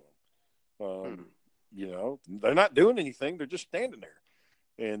picture of them. They're not doing anything. They're just standing there.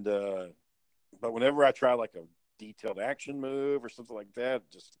 And, but whenever I try like a detailed action move or something like that,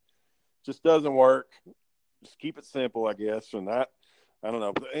 just doesn't work. Just keep it simple, I guess. And I don't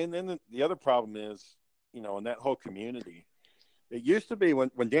know. And then the other problem is, in that whole community, it used to be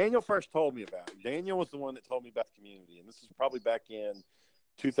when Daniel first told me about it. Daniel was the one that told me about the community. And this is probably back in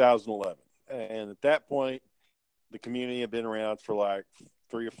 2011. And at that point, the community had been around for like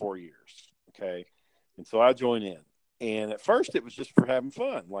 3 or 4 years. Okay. And so I joined in. And at first it was just for having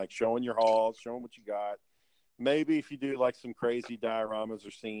fun, like showing your hauls, showing what you got. Maybe if you do like some crazy dioramas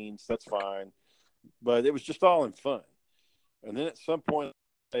or scenes, that's fine. But it was just all in fun. And then at some point,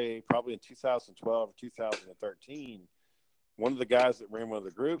 probably in 2012 or 2013, one of the guys that ran one of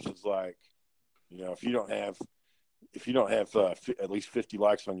the groups was like, if you don't have at least 50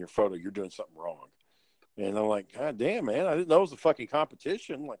 likes on your photo, you're doing something wrong. And I'm like, God damn, man, I didn't know it was a fucking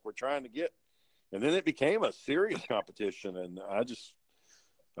competition. Like we're trying to get, and then it became a serious competition. And I just,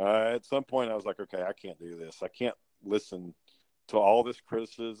 at some point I was like, okay, I can't do this. I can't listen to all this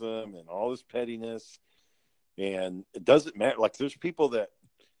criticism and all this pettiness. And it doesn't matter. Like there's people that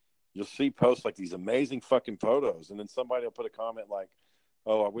you'll see post like these amazing fucking photos. And then somebody will put a comment like,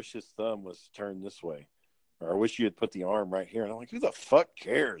 oh, I wish his thumb was turned this way. Or I wish you had put the arm right here. And I'm like, who the fuck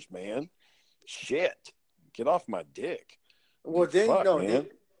cares, man? Shit. Get off my dick. Well, then, man.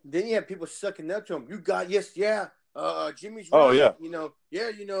 Then you have people sucking up to him. You got, Jimmy's right. Oh, yeah.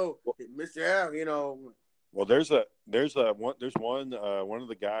 Mr. Al, Well, there's one of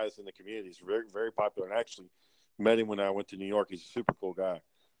the guys in the community is very, very popular. And I actually met him when I went to New York. He's a super cool guy.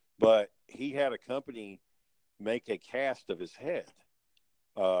 But he had a company make a cast of his head.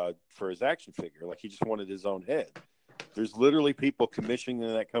 For his action figure, like he just wanted his own head. There's literally people commissioning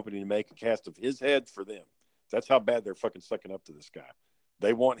that company to make a cast of his head for them. That's how bad they're fucking sucking up to this guy.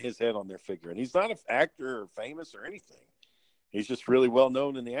 They want his head on their figure, and he's not an actor or famous or anything. He's just really well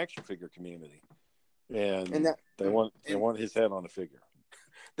known in the action figure community, and they want his head on the figure.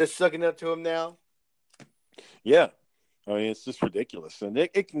 They're sucking up to him now. Yeah, I mean it's just ridiculous, and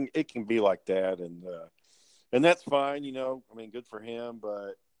it can be like that, and that's fine, I mean, good for him,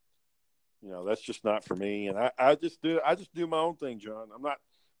 but that's just not for me. And I just do my own thing, John.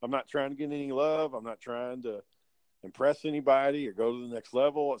 I'm not trying to get any love. I'm not trying to impress anybody or go to the next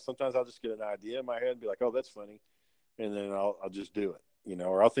level. Sometimes I'll just get an idea in my head and be like, oh, that's funny. And then I'll just do it,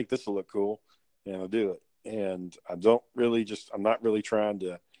 or I'll think this will look cool and I'll do it. And I'm not really trying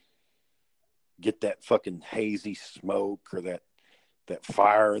to get that fucking hazy smoke or that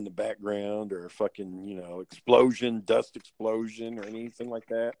fire in the background or a fucking, dust explosion or anything like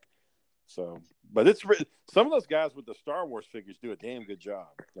that. So, but some of those guys with the Star Wars figures do a damn good job.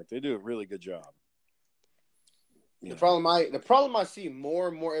 Like they do a really good job. The problem I see more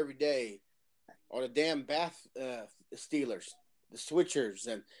and more every day are the damn bath stealers, the switchers,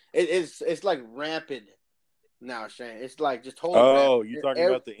 and it's like rampant now, Shane. It's like just totally. Oh, you talking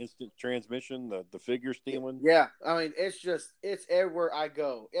about the instant transmission, the figure stealing? Yeah, I mean it's everywhere I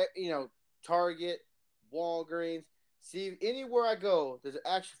go. Target, Walgreens. See, anywhere I go, there's an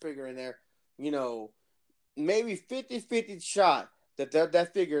action figure in there. Maybe 50-50 shot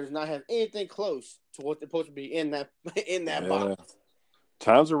that figure does not have anything close to what's supposed to be in that box.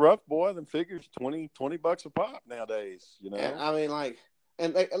 Times are rough, boy. Them figures $20 a pop nowadays. And, I mean, like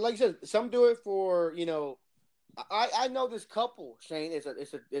you said, some do it for I know this couple, Shane.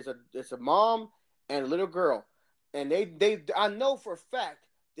 It's a mom and a little girl, and they I know for a fact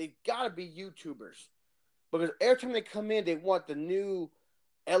they gotta be YouTubers because every time they come in, they want the new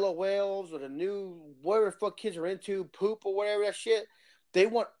LOLs or the new whatever the fuck kids are into, poop or whatever that shit. They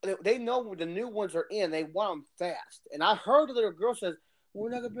know when the new ones are in. They want them fast. And I heard the little girl says,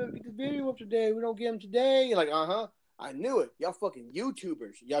 "We're not gonna be able to get the video up today. We don't get them today." You're like, I knew it. Y'all fucking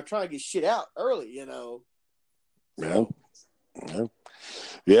YouTubers. Y'all trying to get shit out early, Yeah,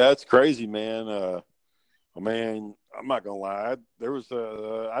 it's crazy, man. Man, I'm not gonna lie. There was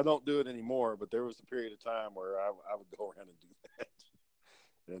I don't do it anymore, but there was a period of time where I would go around and do that,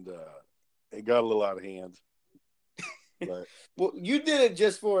 and it got a little out of hand. But well, you did it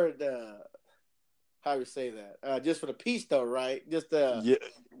just for how you say that? Just for the piece, though, right? Just Yeah.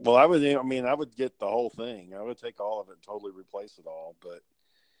 Well, I would get the whole thing. I would take all of it and totally replace it all. But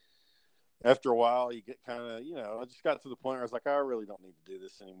after a while, you get kind of, I just got to the point where I was like, I really don't need to do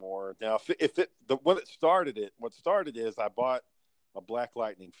this anymore. Now, what started is I bought a Black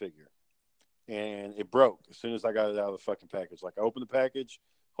Lightning figure, and it broke as soon as I got it out of the fucking package. Like, I opened the package,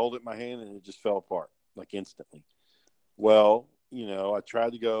 hold it in my hand, and it just fell apart, like, instantly. Well, I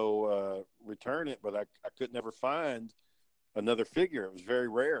tried to go return it, but I could never find another figure. It was very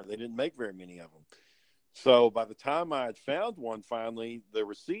rare. They didn't make very many of them. So by the time I had found one, finally, the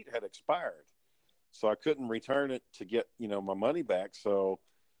receipt had expired. So I couldn't return it to get, my money back. So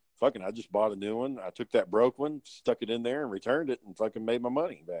fucking, I just bought a new one. I took that broke one, stuck it in there and returned it and fucking made my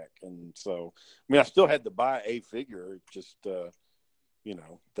money back. And so, I still had to buy a figure. Just, the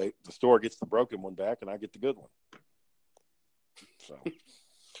store gets the broken one back and I get the good one. So.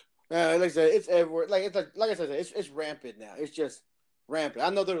 like I said, it's everywhere. Like I said, it's rampant now. It's just rampant. I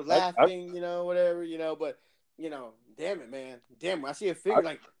know they're laughing, whatever, but damn it, man. Damn, I see a figure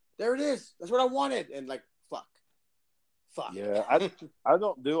like there it is. That's what I wanted, and like fuck. Yeah, I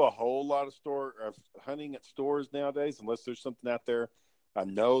don't do a whole lot of hunting at stores nowadays unless there's something out there I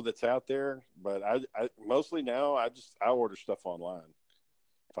know that's out there. But I mostly now I order stuff online.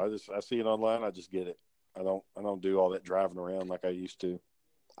 If I see it online, I just get it. I don't do all that driving around like I used to.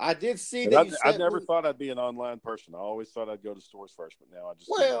 I did see that. I never thought I'd be an online person. I always thought I'd go to stores first, but now I just.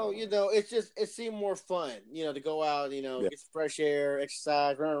 Well, it seemed more fun, to go out, get some fresh air,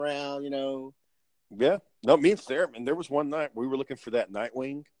 exercise, run around, Yeah. No, me and Sarah, and there was one night we were looking for that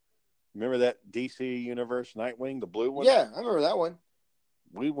Nightwing. Remember that DC Universe Nightwing, the blue one? Yeah, I remember that one.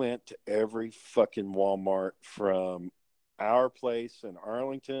 We went to every fucking Walmart from our place in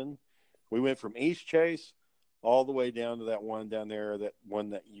Arlington. We went from East Chase all the way down to that one down there, that one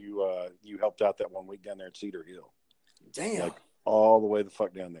that you helped out that one week down there at Cedar Hill. Damn. Like all the way the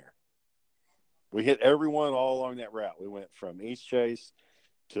fuck down there. We hit everyone all along that route. We went from East Chase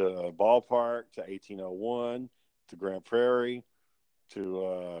to Ballpark to 1801 to Grand Prairie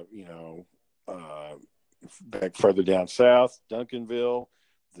to, back further down south, Duncanville,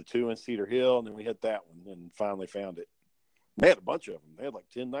 the two in Cedar Hill, and then we hit that one and finally found it. They had a bunch of them. They had like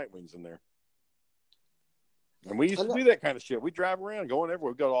 10 Nightwings in there. And we used to do that kind of shit. We drive around going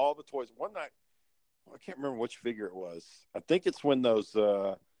everywhere. We go to all the toys. One night, I can't remember which figure it was. I think it's when those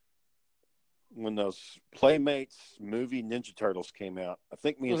Playmates movie Ninja Turtles came out. I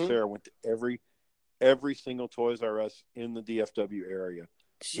think me and Sarah went to every single Toys R Us in the DFW area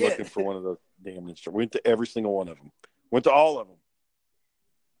looking for one of those damn Ninja Turtles. We went to every single one of them. Went to all of them.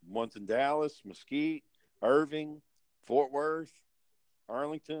 Ones in Dallas, Mesquite, Irving, Fort Worth,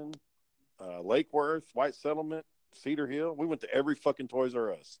 Arlington, Lake Worth, White Settlement, Cedar Hill. We went to every fucking Toys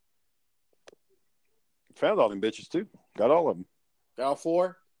R Us. Found all them bitches too. Got all of them. Got all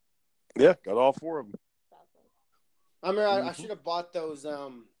four? Yeah, got all four of them. I remember I should have bought those.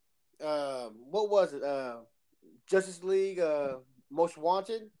 What was it? Justice League Most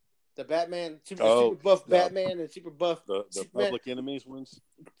Wanted. The Batman, super buff Batman and super buff. The Public Enemies ones.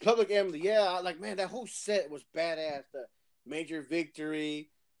 Public Enemy, yeah. Man, that whole set was badass. The Major Victory.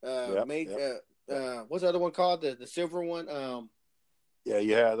 What's the other one called? The silver one. Yeah,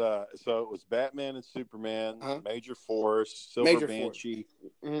 you had so it was Batman and Superman, Major Force, Silver Banshee,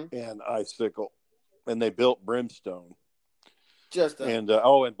 and Icicle, and they built Brimstone. And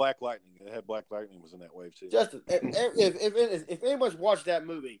Black Lightning. They had Black Lightning was in that wave too. Justin, if anyone's watched that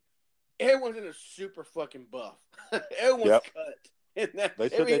movie, everyone's in a super fucking buff. Everyone's cut. They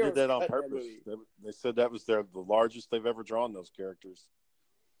said they did that on purpose. They said that was the largest they've ever drawn those characters.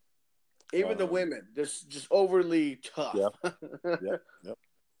 Even the women, just overly tough. Yep.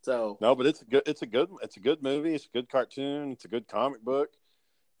 So no, but it's a good movie. It's a good cartoon. It's a good comic book,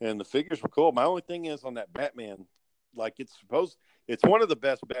 and the figures were cool. My only thing is on that Batman, like it's one of the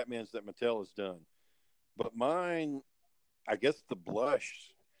best Batmans that Mattel has done. But mine, I guess the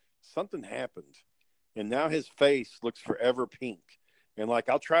blush, something happened, and now his face looks forever pink. And like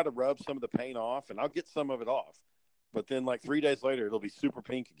I'll try to rub some of the paint off, and I'll get some of it off, but then like 3 days later, it'll be super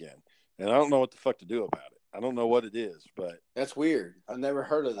pink again. And I don't know what the fuck to do about it. I don't know what it is, but that's weird. I've never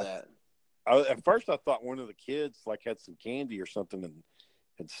heard of that. At first, I thought one of the kids like had some candy or something and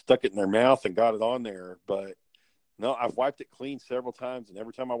had stuck it in their mouth and got it on there. But no, I've wiped it clean several times, and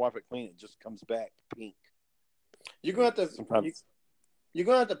every time I wipe it clean, it just comes back pink. You're gonna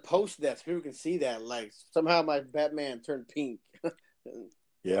have to post that so people can see that. Like somehow my Batman turned pink.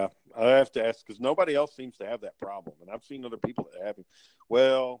 Yeah, I have to ask because nobody else seems to have that problem, and I've seen other people that have it.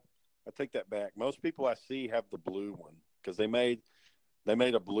 Well, I take that back. Most people I see have the blue one because they made They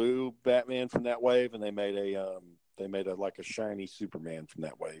made a blue Batman from that wave, and they made a like a shiny Superman from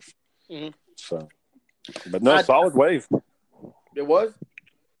that wave. Mm-hmm. So, but no, solid wave. It was.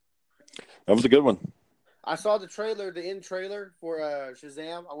 That was a good one. I saw the end trailer for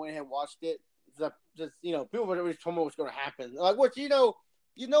Shazam. I went ahead and watched it. Just people were always told me what's going to happen. Like, what you know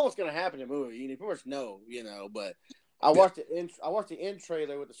what's going to happen in the movie. You pretty much know, But I watched the end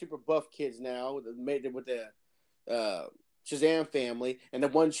trailer with the super buff kids now with the Shazam family, and the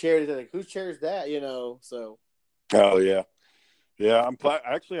one chair. They're like, whose chair is that? So. Oh yeah. I'm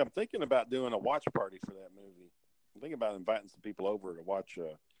thinking about doing a watch party for that movie. I'm thinking about inviting some people over to watch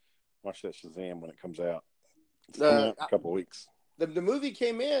that Shazam when it comes out. It's coming out in a couple of weeks. The movie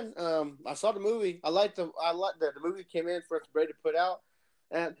came in. I saw the movie. I liked the movie came in for us ready to put out,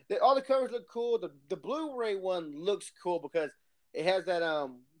 and all the covers look cool. The Blu-ray one looks cool because it has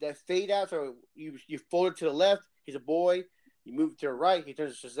that fade out. So you fold it to the left. He's a boy. You move it to the right. He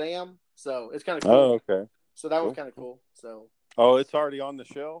turns to Shazam. So it's kind of cool. Oh, okay. So that was kind of cool. So. Oh, it's already on the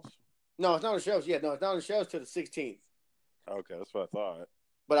shelves? No, it's not on the shelves. Yeah, no, it's not on the shelves till the 16th. Okay, that's what I thought.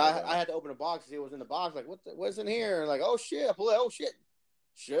 But I had to open a box to see what was in the box. Like, what's in here? And like, oh shit! I pull it. Oh shit!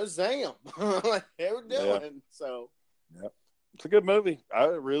 Shazam! Like, hey, we're doing. Yeah. So. Yep. It's a good movie. I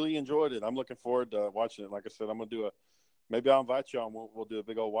really enjoyed it. I'm looking forward to watching it. Like I said, I'm gonna maybe I'll invite y'all and we'll do a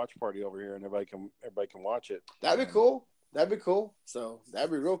big old watch party over here and everybody can watch it. That'd be cool. So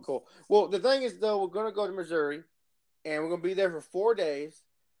that'd be real cool. Well, the thing is though, we're gonna go to Missouri, and we're gonna be there for 4 days.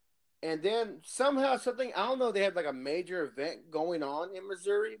 And then somehow something, I don't know, they have like a major event going on in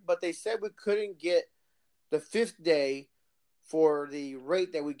Missouri, but they said we couldn't get the 5th day for the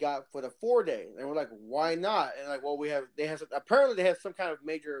rate that we got for the 4 days. And we're like, why not? And like, well, apparently they have some kind of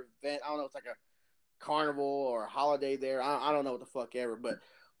major event. I don't know, it's like a carnival or a holiday there. I don't know what the fuck ever, but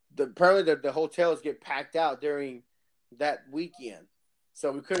apparently the hotels get packed out during that weekend.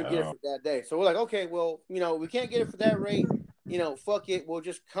 So we couldn't get it for that day. So we're like, okay, well, we can't get it for that rate. Fuck it. We'll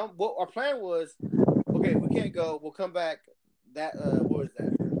just come. Well, our plan was, okay, we can't go. We'll come back that, what was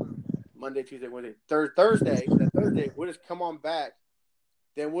that? Monday, Tuesday, Wednesday, Thursday. That Thursday, we'll just come on back.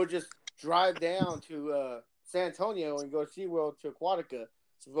 Then we'll just drive down to San Antonio and go SeaWorld to Aquatica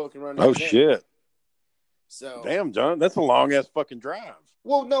so folks can run. Oh, shit. So. Damn, John, that's a long-ass fucking drive.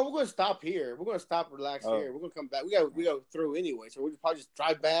 Well, no, we're going to stop here. We're going to stop and relax here. We're going to come back. We go through anyway. So we'll probably just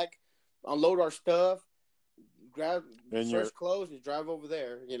drive back, unload our stuff, grab search clothes and drive over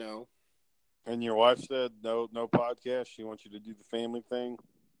there, And your wife said no podcast. She wants you to do the family thing.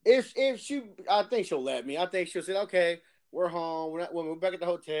 If she, I think she'll let me. I think she'll say, okay, we're home. We're back at the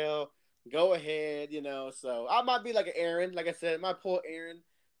hotel. Go ahead, So I might be like an Aaron. Like I said, I might pull Aaron.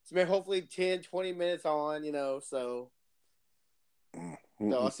 So hopefully 10, 20 minutes on, So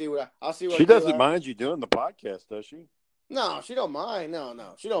I'll see what she doesn't mind you doing the podcast, does she? No, she don't mind. No,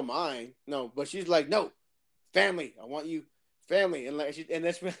 she don't mind. No, but she's like, no. Family, I want you, family, and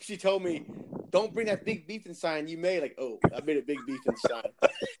that's when she told me, don't bring that big beefing sign you made. Like, oh, I made a big beefing sign,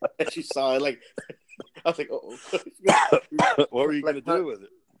 and she saw it. Like, I was like, oh. What were you gonna do with it?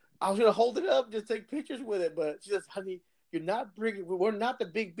 I was gonna hold it up, just take pictures with it. But she says, honey, we're not the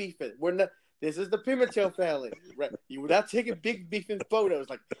big beefing. We're not. This is the Pimentel family, right? We're not taking big beefing photos.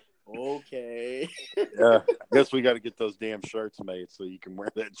 Like, okay. Yeah, I guess we got to get those damn shirts made so you can wear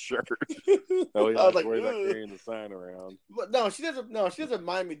that shirt. No, we don't have to worry about carrying the sign around. But no, she doesn't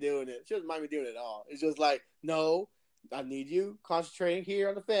mind me doing it. She doesn't mind me doing it at all. It's just like, no, I need you concentrating here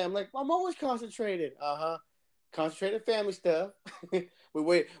on the family. Like, I'm always concentrated. Concentrated family stuff. we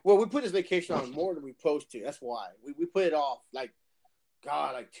put this vacation on more than we supposed to. That's why we put it off like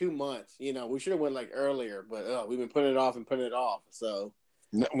 2 months. We should have went like earlier, but we've been putting it off. So.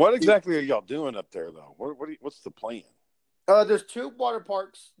 What exactly are y'all doing up there, though? What's the plan? There's 2 water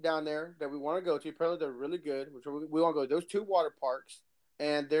parks down there that we want to go to. Apparently, they're really good. We want to go to those 2 water parks.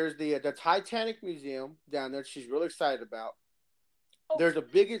 And there's the Titanic Museum down there. She's really excited about. There's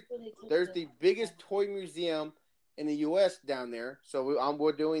the biggest toy museum in the U.S. down there. So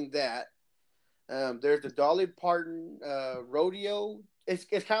we're doing that. There's the Dolly Parton rodeo. It's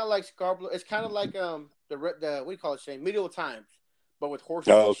kind of like Scarborough. It's kind of like the what do you call it, Shane? Medieval times. But with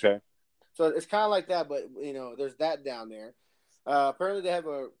horses. Oh, okay. So it's kind of like that, but there's that down there. Apparently, they have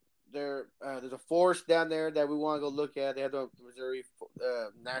there's a forest down there that we want to go look at. They have the Missouri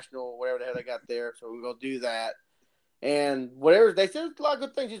National, whatever the hell they got there. So we'll go do that. And whatever they said, a lot of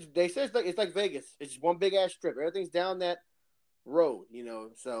good things. They said it's like Vegas. It's just one big ass strip. Everything's down that road,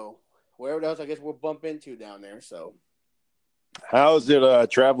 So wherever else, I guess we'll bump into down there. So how's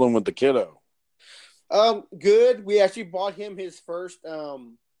it traveling with the kiddo? Good. We actually bought him his first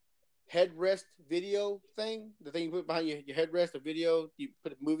headrest video thing, the thing you put behind your headrest, the video you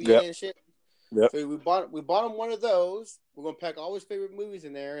put a movie Yep. in and shit. Yep. So we bought him one of those. We're gonna pack all his favorite movies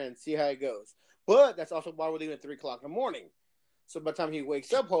in there and see how it goes. But that's also why we're leaving at 3:00 in the morning. So by the time he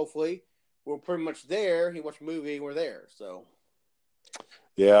wakes up, hopefully we're pretty much there. He watched a movie and we're there. So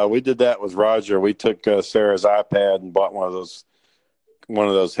Yeah, we did that with Roger. We took Sarah's iPad and bought one of those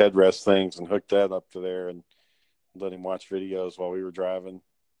headrest things and hooked that up to there and let him watch videos while we were driving.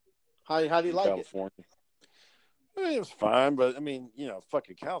 How do you like California. I mean, it was fine, but I mean,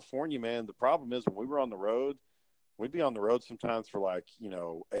 fucking California, man. The problem is when we were on the road, we'd be on the road sometimes for like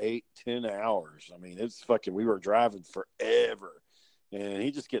 8-10 hours. I mean, it's fucking. We were driving forever, and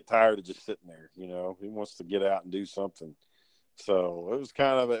he just get tired of just sitting there. He wants to get out and do something. So it was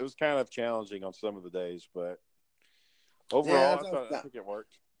kind of challenging on some of the days, but overall, I think it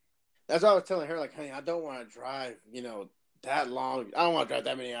worked. That's what I was telling her. Like, honey, I don't want to drive, that long. I don't want to drive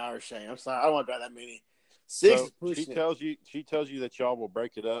that many hours, Shane. I'm sorry, I don't want to drive that many. So she tells you that y'all will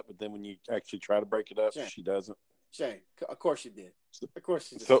break it up, but then when you actually try to break it up, Shane, she doesn't. Shane, of course she did. Of course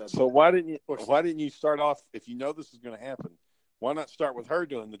she did. So why didn't you start off if you know this is going to happen? Why not start with her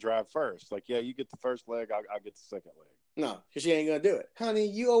doing the drive first? Like, yeah, you get the first leg, I'll get the second leg. No, because she ain't gonna do it, honey.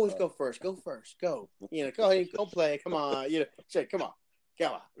 You always go first. Go first. Go. Go ahead. Go play. Come on. Shane, come on.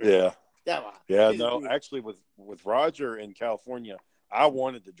 Come on. Yeah. Come on. Yeah. No, actually, with Roger in California, I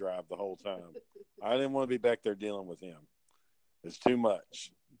wanted to drive the whole time. I didn't want to be back there dealing with him. It's too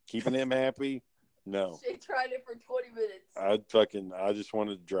much. Keeping him happy, no. She tried it for 20 minutes. I just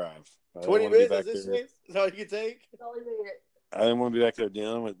wanted to drive. 20 minutes? Is this all you can take? That's all he made it. I didn't want to be back there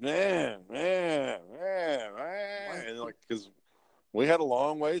dealing with man, and like because we had a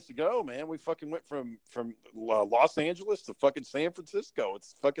long ways to go, man. We fucking went from Los Angeles to fucking San Francisco.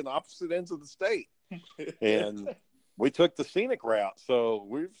 It's fucking opposite ends of the state, and we took the scenic route. So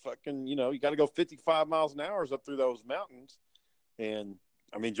we're fucking, you got to go 55 miles an hour up through those mountains, and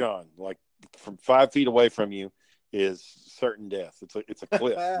I mean, John, like from 5 feet away from you is certain death. It's a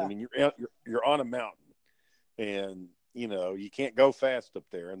cliff. I mean, you're on a mountain, and you can't go fast up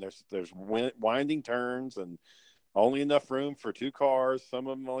there, and there's winding turns and only enough room for 2 cars. Some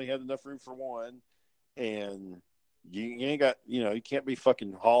of them only had enough room for one, and you ain't got, you can't be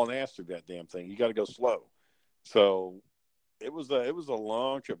fucking hauling ass through that damn thing. You got to go slow. So it was a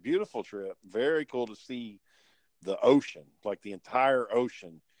long trip, beautiful trip, very cool to see the ocean, like the entire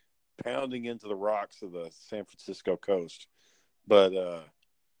ocean pounding into the rocks of the San Francisco coast. But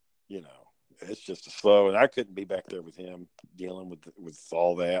it's just a slow, and I couldn't be back there with him dealing with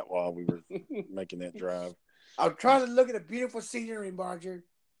all that while we were making that drive. I'm trying to look at a beautiful scenery, Barger.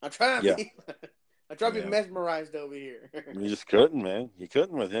 I'm trying to be mesmerized over here. You just couldn't, man. You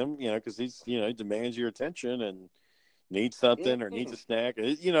couldn't with him, because he's, he demands your attention and needs something or needs a snack.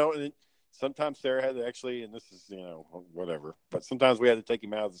 And sometimes Sarah had to actually, and this is, whatever, but sometimes we had to take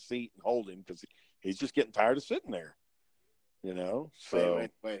him out of the seat and hold him because he's just getting tired of sitting there. So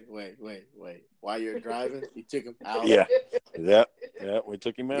wait. While you're driving, you took him out. Yeah, we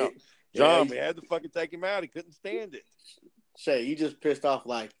took him out. John, we had to fucking take him out. He couldn't stand it. Shay, you just pissed off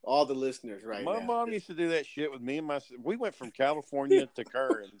like all the listeners now. My mom used to do that shit with me and we went from California to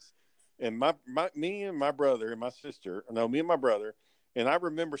Kearns, and me and my brother and my sister. No, me and my brother, and I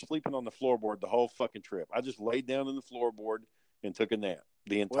remember sleeping on the floorboard the whole fucking trip. I just laid down on the floorboard and took a nap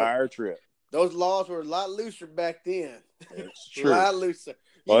the entire trip. Those laws were a lot looser back then. It's true. A lot looser.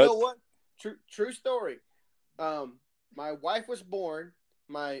 You know what? True story. My wife was born.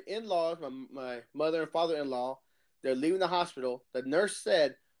 My in-laws, my mother and father-in-law, they're leaving the hospital. The nurse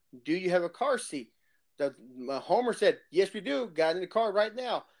said, "Do you have a car seat?" My Homer said, "Yes, we do. Got in the car right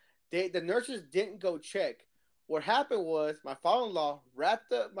now." The nurses didn't go check. What happened was my father-in-law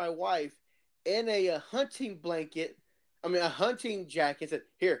wrapped up my wife in a hunting blanket. a hunting jacket. Said,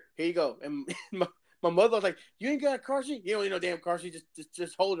 here you go. And my mother was like, "You ain't got a car seat? You don't need no damn car seat.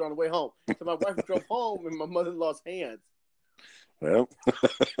 Just hold it on the way home." So my wife drove home in my mother-in-law's hands. Well,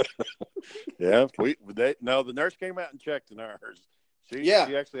 yeah. The nurse came out and checked in ours. She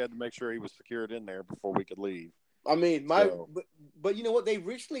actually had to make sure he was secured in there before we could leave. I mean, but you know what? They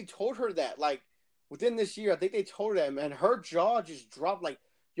recently told her that, like, within this year, I think they told her that, and her jaw just dropped. Like,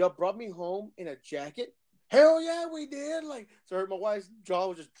 y'all brought me home in a jacket? Hell yeah, we did. Like, so my wife's jaw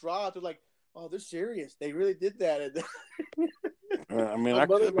was just dropped. They're like, oh, they're serious. They really did that. I mean, I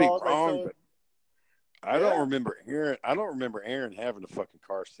could be wrong, but I don't remember Aaron having a fucking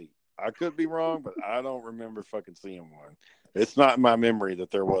car seat. I could be wrong, but I don't remember fucking seeing one. It's not in my memory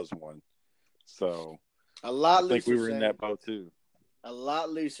that there was one. So a lot looser. I think we were in that boat too. A lot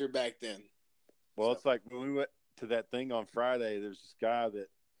looser back then. Well, it's like when we went to that thing on Friday, there's this guy that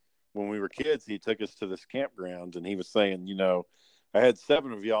when we were kids, he took us to this campground, and he was saying, I had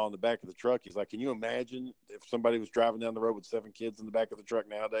 7 of y'all in the back of the truck. He's like, can you imagine if somebody was driving down the road with 7 kids in the back of the truck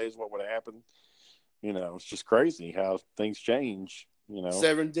nowadays, what would happen? It's just crazy how things change,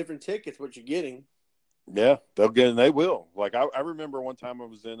 7 different tickets, what you're getting. Yeah, they'll get, and they will. Like, I remember one time I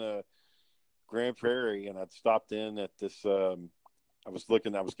was in Grand Prairie, and I'd stopped in at this, I was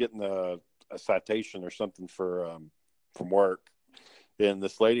getting a citation or something from work. And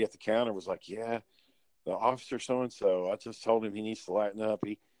this lady at the counter was like, yeah, the officer so-and-so, I just told him he needs to lighten up.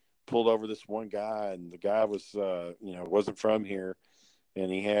 He pulled over this one guy, and the guy was, wasn't from here.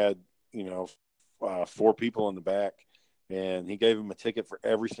 And he had, 4 people in the back, and he gave him a ticket for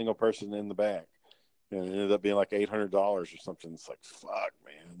every single person in the back. And it ended up being like $800 or something. It's like, fuck,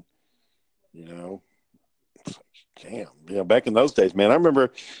 man. It's like, damn. Back in those days, man, I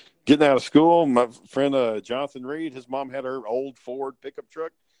remember getting out of school, my friend Jonathan Reed, his mom had her old Ford pickup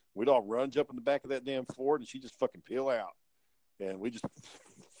truck. We'd all run, jump in the back of that damn Ford, and she'd just fucking peel out. And we just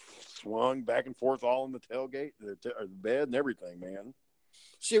swung back and forth all in the tailgate, the bed and everything, man.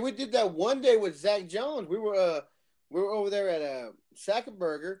 Shit, we did that one day with Zach Jones. We were over there at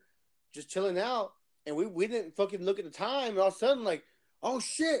Sackenburger, just chilling out, and we didn't fucking look at the time, and all of a sudden, like, oh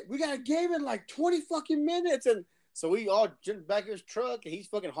shit, we got a game in like 20 fucking minutes, and so we all jumped back in his truck, and he's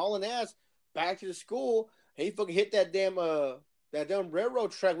fucking hauling ass back to the school, and he fucking hit that damn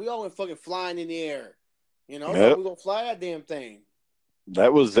railroad track. We all went fucking flying in the air. Yep. We're gonna fly that damn thing.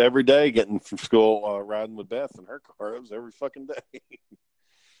 That was every day getting from school, riding with Beth in her car. It was every fucking day.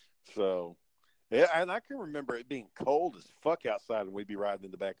 So, yeah, and I can remember it being cold as fuck outside, and we'd be riding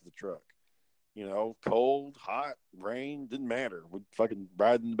in the back of the truck. Cold, hot, rain, didn't matter. We'd fucking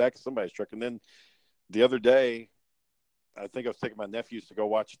ride in the back of somebody's truck. And then the other day, I think I was taking my nephews to go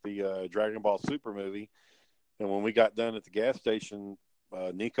watch the Dragon Ball Super movie. And when we got done at the gas station,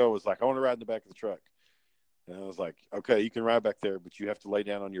 Nico was like, I want to ride in the back of the truck. And I was like, okay, you can ride back there, but you have to lay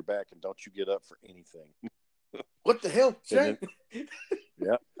down on your back and don't you get up for anything. What the hell, John?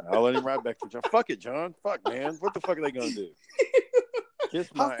 Yeah, I'll let him ride back there. John. Fuck it, John. Fuck, man. What the fuck are they going to do?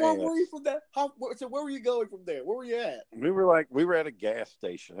 How far were you from that? So where were you going from there? Where were you at? We were at a gas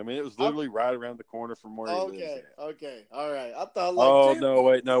station. I mean, it was literally right around the corner from where he lives at. Okay, all right. I thought no,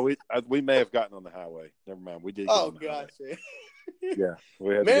 wait, no, we may have gotten on the highway. Never mind, we did. Oh gosh. Yeah,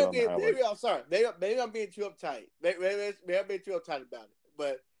 we had to get on the highway. Maybe I'm sorry. Maybe I'm being too uptight. Maybe I'm being too uptight about it.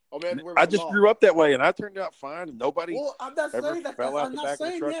 But I just grew up that way, and I turned out fine, and nobody I'm not saying that. fell out the back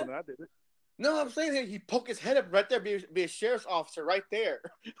of the truck when I did it. No, I'm saying that he poked his head up right there, be a sheriff's officer right there.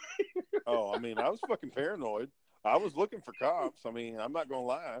 Oh, I mean, I was fucking paranoid. I was looking for cops. I mean, I'm not gonna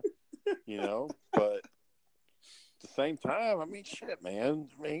lie, but at the same time, I mean, shit, man.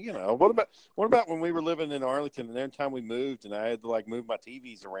 I mean, what about when we were living in Arlington, and every time we moved, and I had to move my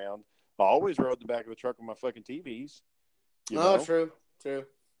TVs around, I always rode the back of the truck with my fucking TVs. True.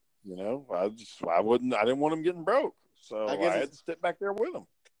 I didn't want them getting broke, so I had to sit back there with them.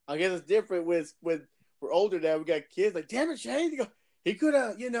 I guess it's different with we're older now. We got kids. Like, damn it, Shane. He could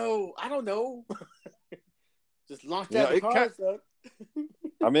have, I don't know, just launched out the car.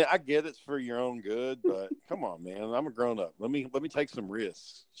 I mean, I get it's for your own good, but come on, man. I'm a grown up. Let me take some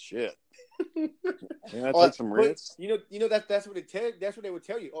risks. Shit. Can I take some risks? That's what they would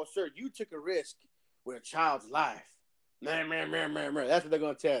tell you. Oh, sir, you took a risk with a child's life. Man. That's what they're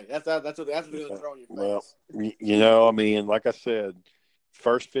gonna tell you. That's what they're gonna throw in your face. Well, I mean, like I said,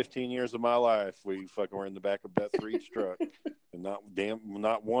 first 15 years of my life, we fucking were in the back of Beth Reed's truck, and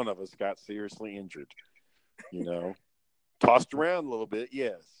not one of us got seriously injured. Tossed around a little bit,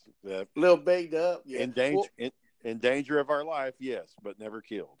 yes. A little banged up, yeah. In danger of our life, yes, but never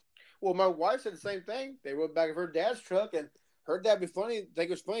killed. Well, my wife said the same thing. They rode back of her dad's truck, and her dad think it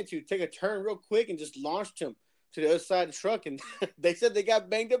was funny to take a turn real quick and just launched him to the other side of the truck, and they said they got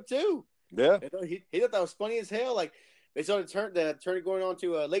banged up too. Yeah, he thought that was funny as hell. Like, they saw the turn going on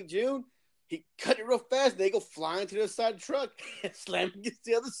to Lake June. He cut it real fast. They go flying to the other side of the truck and slam against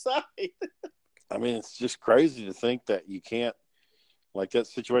the other side. I mean, it's just crazy to think that you can't, like that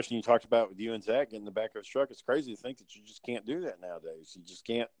situation you talked about with you and Zach in the back of his truck. It's crazy to think that you just can't do that nowadays. You just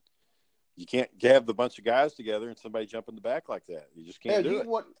can't. You can't have the bunch of guys together and somebody jump in the back like that. You just can't do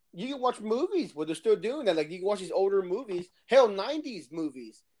it. You can watch movies where they're still doing that. Like, you can watch these older movies, 90s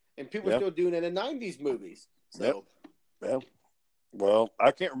movies, and people are still doing it in 90s movies. So, well,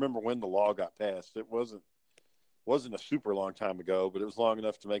 I can't remember when the law got passed. It wasn't a super long time ago, but it was long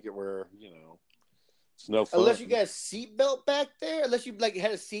enough to make it where, it's no fun. Unless you got a seatbelt back there, unless you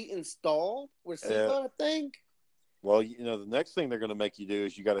had a seat installed with a seatbelt, I think. Well, the next thing they're going to make you do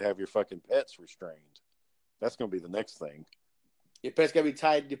is you got to have your fucking pets restrained. That's going to be the next thing. Your pets gotta be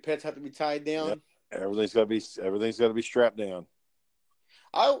tied. Your pets have to be tied down. Yep. Everything's got to be strapped down.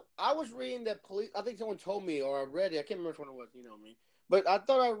 I was reading that police. I think someone told me, or I read it. I can't remember which one it was. You know me. But I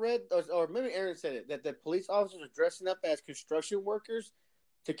thought I read, or maybe Aaron said it, that the police officers are dressing up as construction workers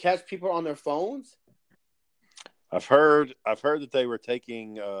to catch people on their phones. I've heard that they were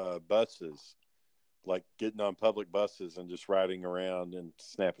taking buses, like getting on public buses and just riding around and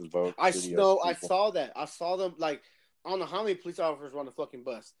snapping videos. I saw that. I saw them like I don't know how many police officers were on the fucking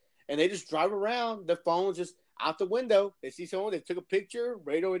bus, and they just drive around. Their phones just out the window. They see someone, they took a picture,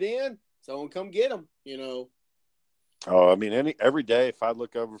 radar it in. Someone come get them. You know. Oh, I mean, every day if I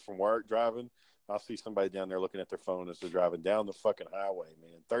look over from work driving, I'll see somebody down there looking at their phone as they're driving down the fucking highway,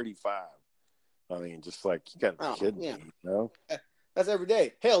 man. 35. I mean, just like, you got to be kidding me, you know? That's every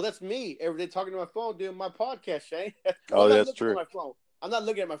day. Hell, that's me every day talking to my phone, doing my podcast, Shane. Oh, that's true. I'm not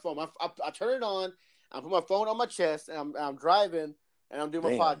looking at my phone. I turn it on. I put my phone on my chest, and I'm driving, and I'm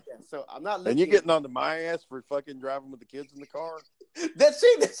doing my podcast. So I'm not looking. And you're getting on to my ass for fucking driving with the kids in the car? There's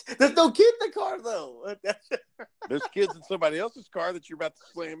no kid in the car, though. There's kids in somebody else's car that you're about to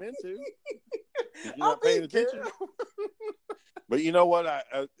slam into. You're not paying attention. But you know what?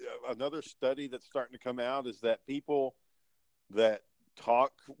 Another study that's starting to come out is that people that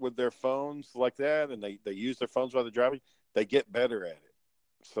talk with their phones like that and they use their phones while they're driving, they get better at it.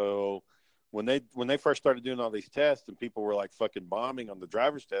 So when they first started doing all these tests and people were like fucking bombing on the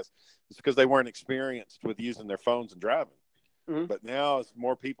driver's test, it's because they weren't experienced with using their phones and driving. Mm-hmm. But now as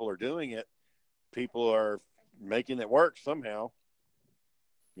more people are doing it, people are making it work somehow.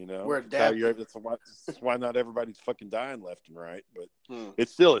 You know, that's why not everybody's fucking dying left and right, but it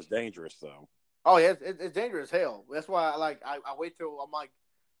still is dangerous though. Oh yeah, it's dangerous as hell. That's why I wait till I'm like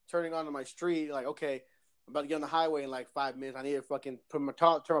turning onto my street, like, okay, I'm about to get on the highway in like 5 minutes. I need to fucking turn my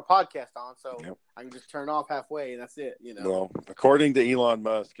podcast on so I can just turn off halfway and that's it, you know. Well, according to Elon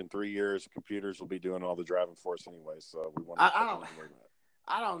Musk, in 3 years computers will be doing all the driving for us anyway, so we want to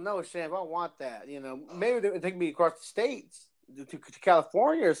I don't know, Shane, if I want that, you know. Maybe they would take me across the states to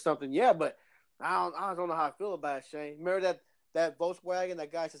California or something, yeah, but I don't know how I feel about it, Shane. Remember that Volkswagen,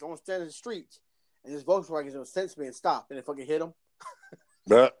 that guy says, I want to stand in the street. And this Volkswagen's going to sense me and stop. And it fucking hit him.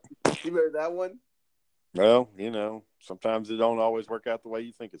 But, you remember that one? Well, you know, sometimes it don't always work out the way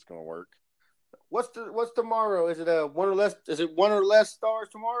you think it's going to work. What's tomorrow? Is it one or less? Is it one or less stars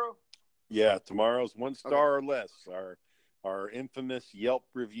tomorrow? Yeah, tomorrow's 1 star or less. Our infamous Yelp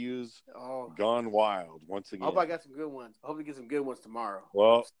reviews gone wild once again. I hope I got some good ones. I hope we get some good ones tomorrow.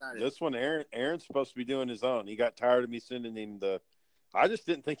 Well, this one, Aaron's supposed to be doing his own. He got tired of me sending him I just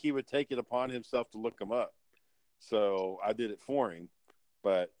didn't think he would take it upon himself to look them up. So I did it for him.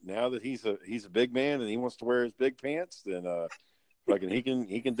 But now that he's a big man and he wants to wear his big pants, then fucking he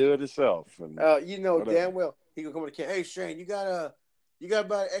can do it himself. And you know whatever. Damn well he can come to the hey Shane, you got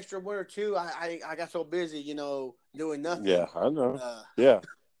about an extra 1 or 2? I got so busy, you know, doing nothing. Yeah, I know. Yeah,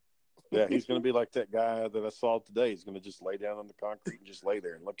 he's gonna be like that guy that I saw today. He's gonna just lay down on the concrete and just lay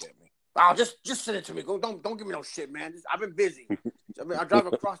there and look at me. Oh, just send it to me. Don't give me no shit, man. I've been busy. I drive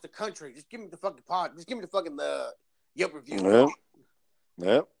across the country. Just give me the fucking pod. Just give me the fucking Yelp review.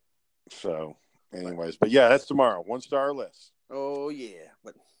 Yep. So, anyways, but yeah, that's tomorrow. 1 star or less. Oh yeah.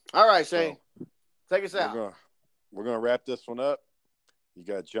 But all right, Shane, take us out. We're gonna wrap this one up. You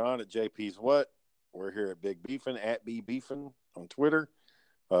got John at JP's What? We're here at Big Beefin at B Beefin on Twitter,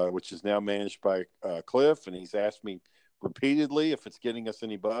 which is now managed by Cliff, and he's asked me repeatedly if it's getting us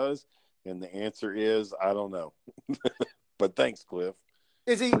any buzz, and the answer is I don't know. But thanks, Cliff.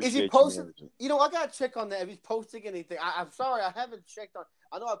 Is he posting? You know, I gotta check on that if he's posting anything. I'm sorry, I haven't checked on.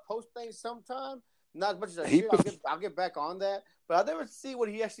 I know I post things sometime, not as much as I should. I'll get back on that, but I never see what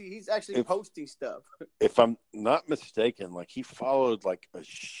he's actually posting stuff. If I'm not mistaken, like he followed like a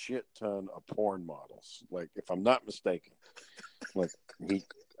shit ton of porn models. Like if I'm not mistaken, like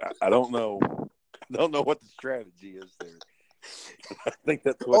I don't know what the strategy is there. I think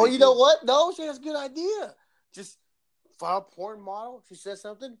that's what. Oh, you know what? No, she has a good idea. Just follow porn model. She says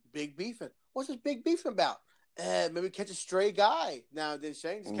something. Big beefing. What's this big beefing about? Maybe catch a stray guy now. Then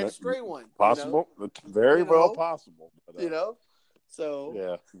Shane, just catch a stray one. Possible. You know? It's very well possible. But, you know. So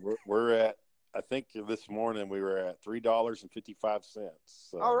yeah, we're at. I think this morning we were at $3.55.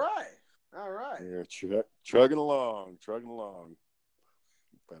 So all right. We're chugging along.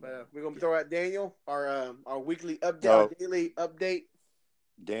 But, we're gonna throw out Daniel, our weekly update, our daily update.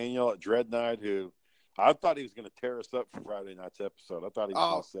 Daniel at Dread Knight, who I thought he was going to tear us up for Friday night's episode. I thought he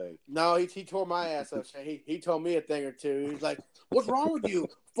was going to say. No, he tore my ass up. He told me a thing or two. He's like, what's wrong with you?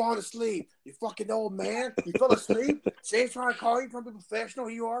 Falling asleep. You fucking old man. You fell asleep? Shane's trying to call you, trying to be professional.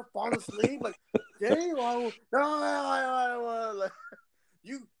 You are falling asleep? Like, dang, no.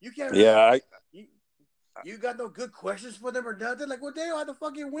 You can't. Yeah, You got no good questions for them or nothing? Like, well, damn, I had to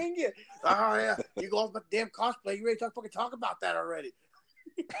fucking wing it. Oh, yeah. You go off my damn cosplay. You ready to fucking talk about that already?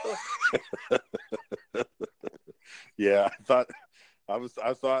 Yeah, I was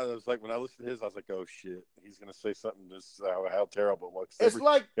like, when I listened to his, I was like, oh shit, he's gonna say something just how terrible it looks. It's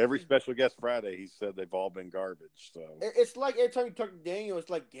like every special guest Friday, he said they've all been garbage. So it's like every time you talk to Daniel, it's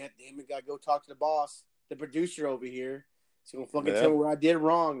like, God damn it, gotta go talk to the boss, the producer over here. He's gonna fucking tell me what I did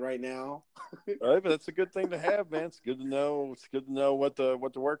wrong right now. All right, but that's a good thing to have, man. It's good to know. It's good to know what to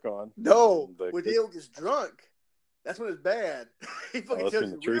work on. No, when Daniel gets drunk, that's when it's bad. He fucking tells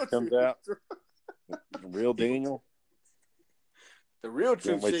you the truth comes out. The real Daniel. The real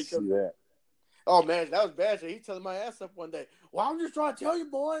truth shit comes out. Oh man, that was bad. He telling my ass up one day. Well, I'm just trying to tell you,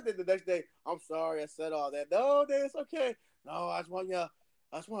 boy. Then the next day, I'm sorry, I said all that. No, Dan, it's okay. No, I just want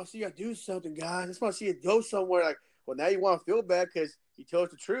to see you do something, guys. I just want to see you go somewhere. Like, well, now you want to feel bad because you told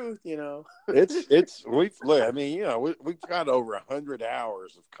us the truth, you know. We've got over 100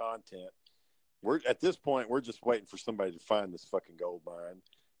 hours of content. We're at this point, we're just waiting for somebody to find this fucking gold mine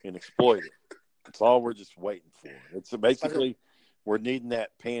and exploit it. That's all we're just waiting for. It's basically we're needing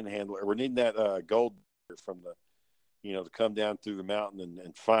that panhandler. We're needing that gold from the, to come down through the mountain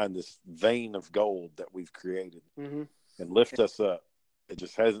and find this vein of gold that we've created and lift us up. It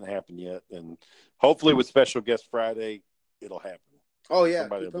just hasn't happened yet, and hopefully with Special Guest Friday, it'll happen. Oh yeah,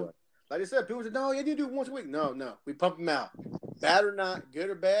 like I said, people say, "No, you do it once a week." No, we pump them out. Bad or not, good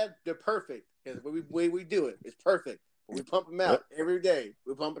or bad, they're perfect. Because the way we do it, it's perfect. But we pump them out every day.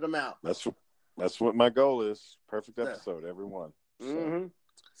 We're pumping them out. That's what my goal is. Perfect episode, every one.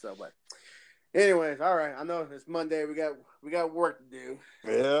 So, but anyways, all right. I know it's Monday. We got work to do.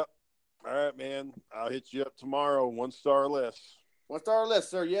 Yeah. All right, man. I'll hit you up tomorrow. 1 star or less. 1 star or less,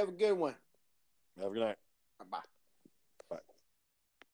 sir. You have a good one. Have a good night. Bye.